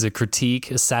a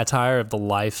critique, a satire of the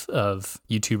life of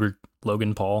YouTuber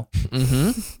Logan Paul.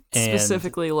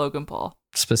 Specifically Logan Paul.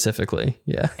 Specifically,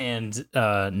 yeah. And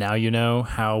now you know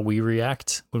how we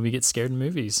react when we get scared in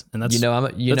movies, and that's I'm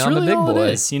a big boy.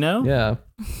 It is, you know?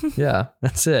 Yeah,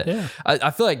 that's it. Yeah.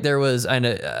 I feel like there was. I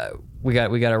know we got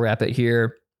to wrap it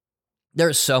here.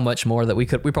 There's so much more that we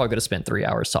probably could have spent 3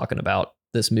 hours talking about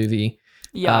this movie.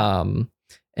 Yeah.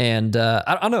 And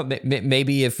I don't know,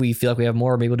 maybe if we feel like we have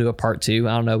more, maybe we'll do a part 2.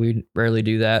 I don't know. We rarely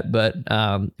do that, but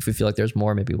if we feel like there's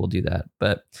more, maybe we'll do that.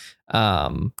 But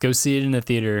go see it in the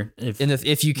theater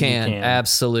if you can.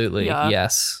 Absolutely. Yeah.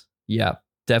 Yes. Yeah.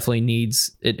 Definitely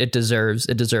needs it. It deserves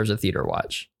a theater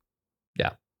watch.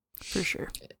 Yeah. For sure.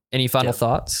 Any final Yep.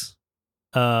 thoughts?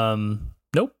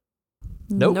 Nope.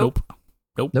 Nope.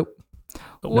 Nope.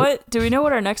 Do we know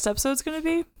what our next episode's going to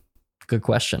be? Good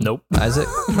question. Nope. Isaac?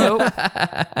 Nope.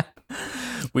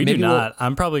 We Maybe do not.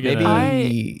 I'm probably gonna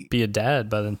maybe. be a dad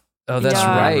by then. Oh, that's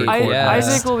Yeah, right.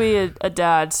 Isaac will be a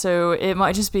dad, so it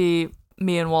might just be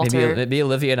me and Walter. Maybe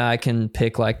Olivia and I can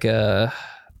pick like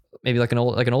maybe like an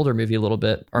older movie a little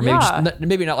bit, or maybe Yeah.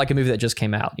 maybe not like a movie that just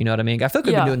came out. You know what I mean? I feel like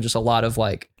we've been doing just a lot of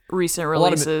like Recent a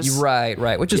lot of releases. right,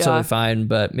 which is Yeah. totally fine.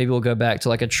 But maybe we'll go back to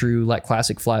like a true like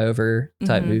classic flyover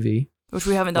type Mhm. movie. Which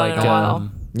we haven't done Like in a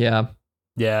while. Yeah,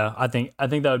 yeah, I think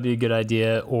that would be a good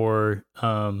idea. Or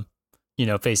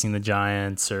Facing the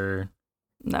Giants or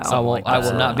No. I will. like I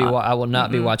will that. not be. I will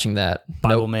not be Mm-mm. watching that.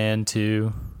 Bible Nope. Man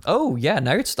 2. Oh yeah,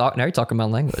 now you're talking my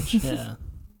language. Yeah.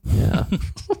 Yeah.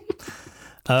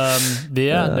 But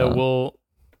yeah, no, we'll.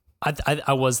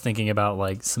 I was thinking about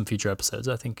like some future episodes.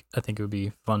 I think it would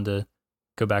be fun to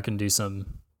go back and do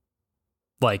some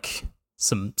like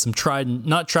some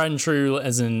not tried and true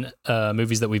as in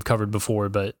movies that we've covered before,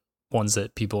 but ones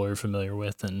that people are familiar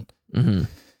with. And Mm-hmm.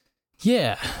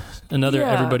 yeah, another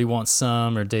Yeah. Everybody Wants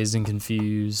Some or Dazed and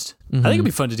Confused. I Mm-hmm. think it'd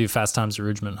be fun to do Fast Times at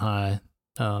Ridgemont High.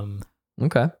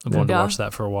 Okay. I've wanted to Yeah. watch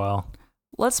that for a while.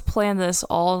 Let's plan this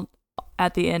all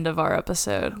at the end of our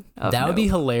episode. That would be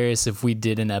hilarious if we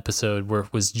did an episode where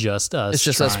it was just us. It's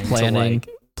just us trying planning. to,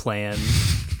 like, plan.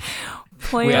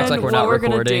 plan We act like we're what not we're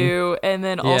gonna recording. do, and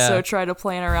then Yeah. also try to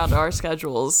plan around our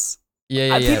schedules.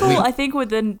 Yeah. Yeah. People, We- I think, would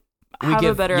then we have a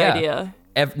give- better yeah. idea.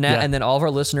 Yeah. And then all of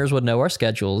our listeners would know our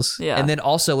schedules. Yeah. And then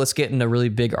also let's get in a really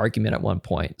big argument at one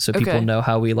point, so people Okay. know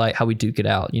how we duke it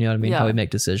out. You know what I mean? Yeah. How we make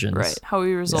decisions. Right. How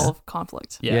we resolve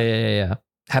conflict. Yeah. Yeah.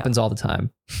 Happens all the time.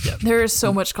 There is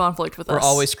so much conflict with We're us.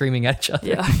 always screaming at each other.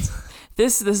 Yeah.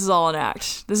 This is all an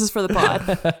act. This is for the pod.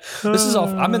 This is all.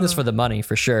 I'm in this for the money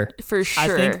for sure. For sure.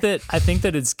 I think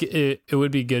that it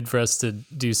would be good for us to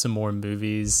do some more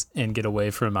movies and get away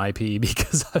from IP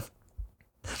because I've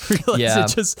realized Yeah. it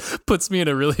just puts me in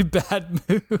a really bad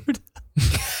mood.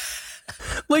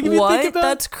 Like if you What? think about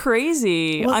That's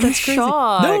crazy. What? I'm That's crazy.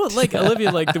 shocked. No, like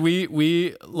Olivia, like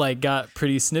we like got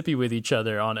pretty snippy with each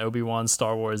other on Obi-Wan,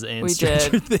 Star Wars, and We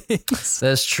Stranger Things,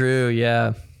 That's true.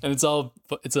 Yeah. and it's all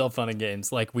fun and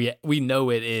games. Like we know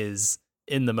it is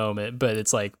in the moment, but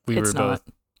it's like It's were both.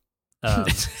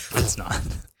 It's not.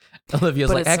 Olivia's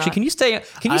But like, it's actually, not. can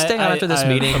you stay on after this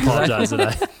meeting? I apologize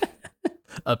that I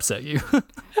upset you.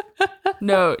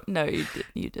 No,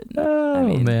 you didn't. Oh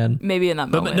mean, man. Maybe in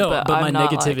that but moment. but I'm my not,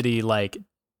 negativity, like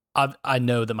I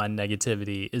know that my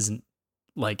negativity isn't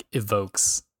like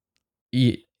evokes.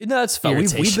 Yeah, no, that's fine.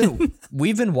 Irritation.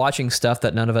 We've been watching stuff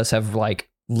that none of us have like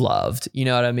loved. You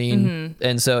know what I mean? Mhm.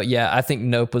 And so yeah, I think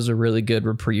Nope was a really good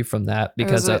reprieve from that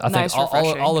because was a I think nice all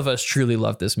refreshing. of us truly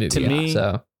love this movie. To me,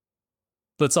 so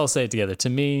Let's all say it together. To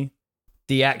me,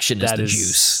 the action is that the is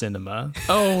juice. cinema.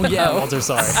 Oh yeah, Walter.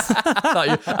 Sorry.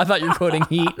 I thought you were quoting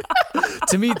Heat.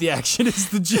 To me, the action is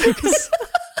the juice.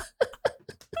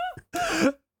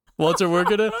 Walter, we're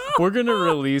gonna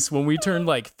release when we turn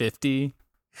like 50.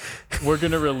 We're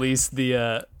gonna release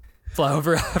the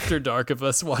Flyover After Dark of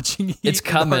us watching Heat. It's in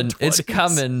our coming. It's 20s.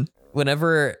 coming.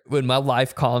 When my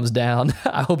life calms down,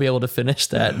 I will be able to finish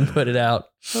that and put it out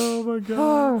Oh my god.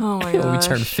 Oh my when we gosh.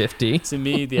 turn 50. To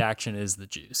me, the action is the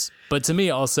juice. But to me,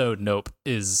 also, Nope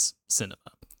is cinema.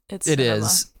 It's It cinema.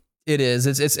 is. It is.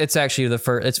 It's actually the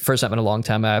first time in a long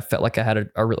time I felt like I had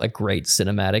a really great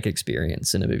cinematic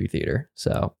experience in a movie theater.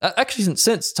 So actually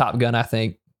since Top Gun, I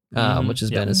think, Mhm. which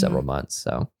has Yeah. been in several months.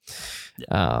 So,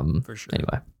 For sure.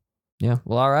 anyway, yeah.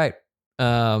 Well, all right.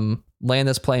 Land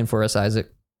this plane for us, Isaac.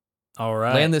 All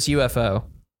right. Land this UFO.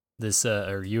 This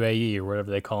or UAE or whatever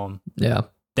they call them. Yeah.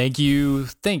 Thank you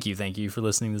for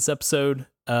listening to this episode.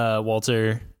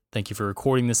 Walter, thank you for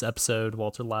recording this episode.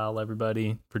 Walter Lyle,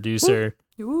 everybody, producer,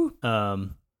 Woo. our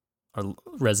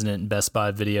resident Best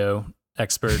Buy video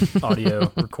expert,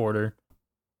 audio recorder.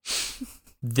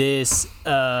 This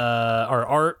our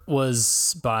art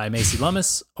was by Macy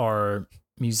Lummis. Our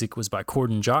music was by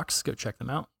Corden Jocks. Go check them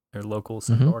out. They're local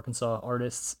Central Arkansas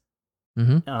artists.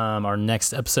 Mm-hmm. Our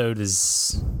next episode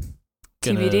is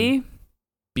gonna TBD.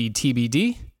 be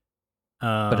TBD.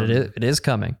 But it is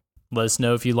coming. Let us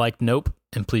know if you like Nope,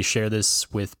 and please share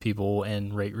this with people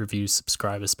and rate, review,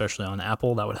 subscribe, especially on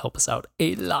Apple. That would help us out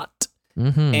a lot.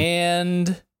 Mm-hmm. And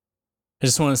I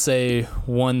just want to say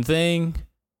one thing.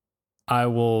 I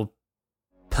will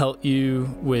pelt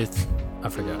you with. I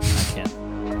forgot. I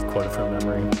can't quote it from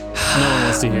memory. No one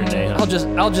wants to hear Nahum.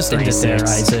 I'll just end it there, 36.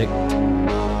 Isaac.